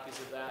sign copies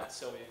of that,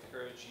 so we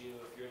encourage you,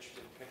 if you're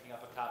interested in picking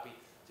up a copy,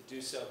 to do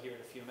so here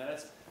in a few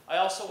minutes. I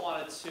also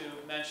wanted to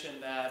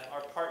mention that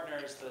our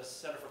partners, the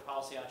Center for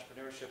Policy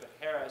Entrepreneurship at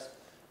Harris,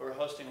 who are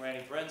hosting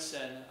Randy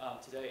Brinson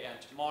today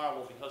and tomorrow,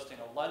 will be hosting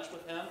a lunch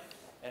with him.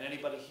 And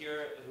anybody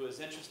here who is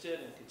interested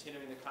in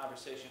continuing the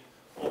conversation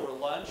over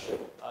lunch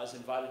is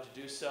invited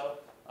to do so.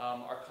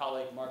 Our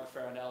colleague Mark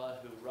Farinella,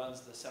 who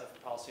runs the Center for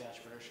Policy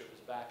Entrepreneurship, is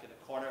back in the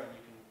corner, and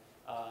you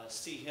can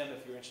see him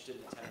if you're interested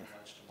in attending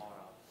lunch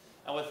tomorrow.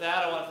 And with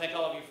that, I want to thank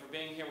all of you for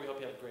being here. We hope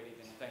you have a great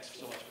evening. Thanks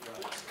so much for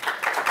joining us.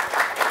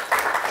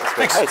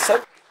 Thanks.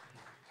 Hey,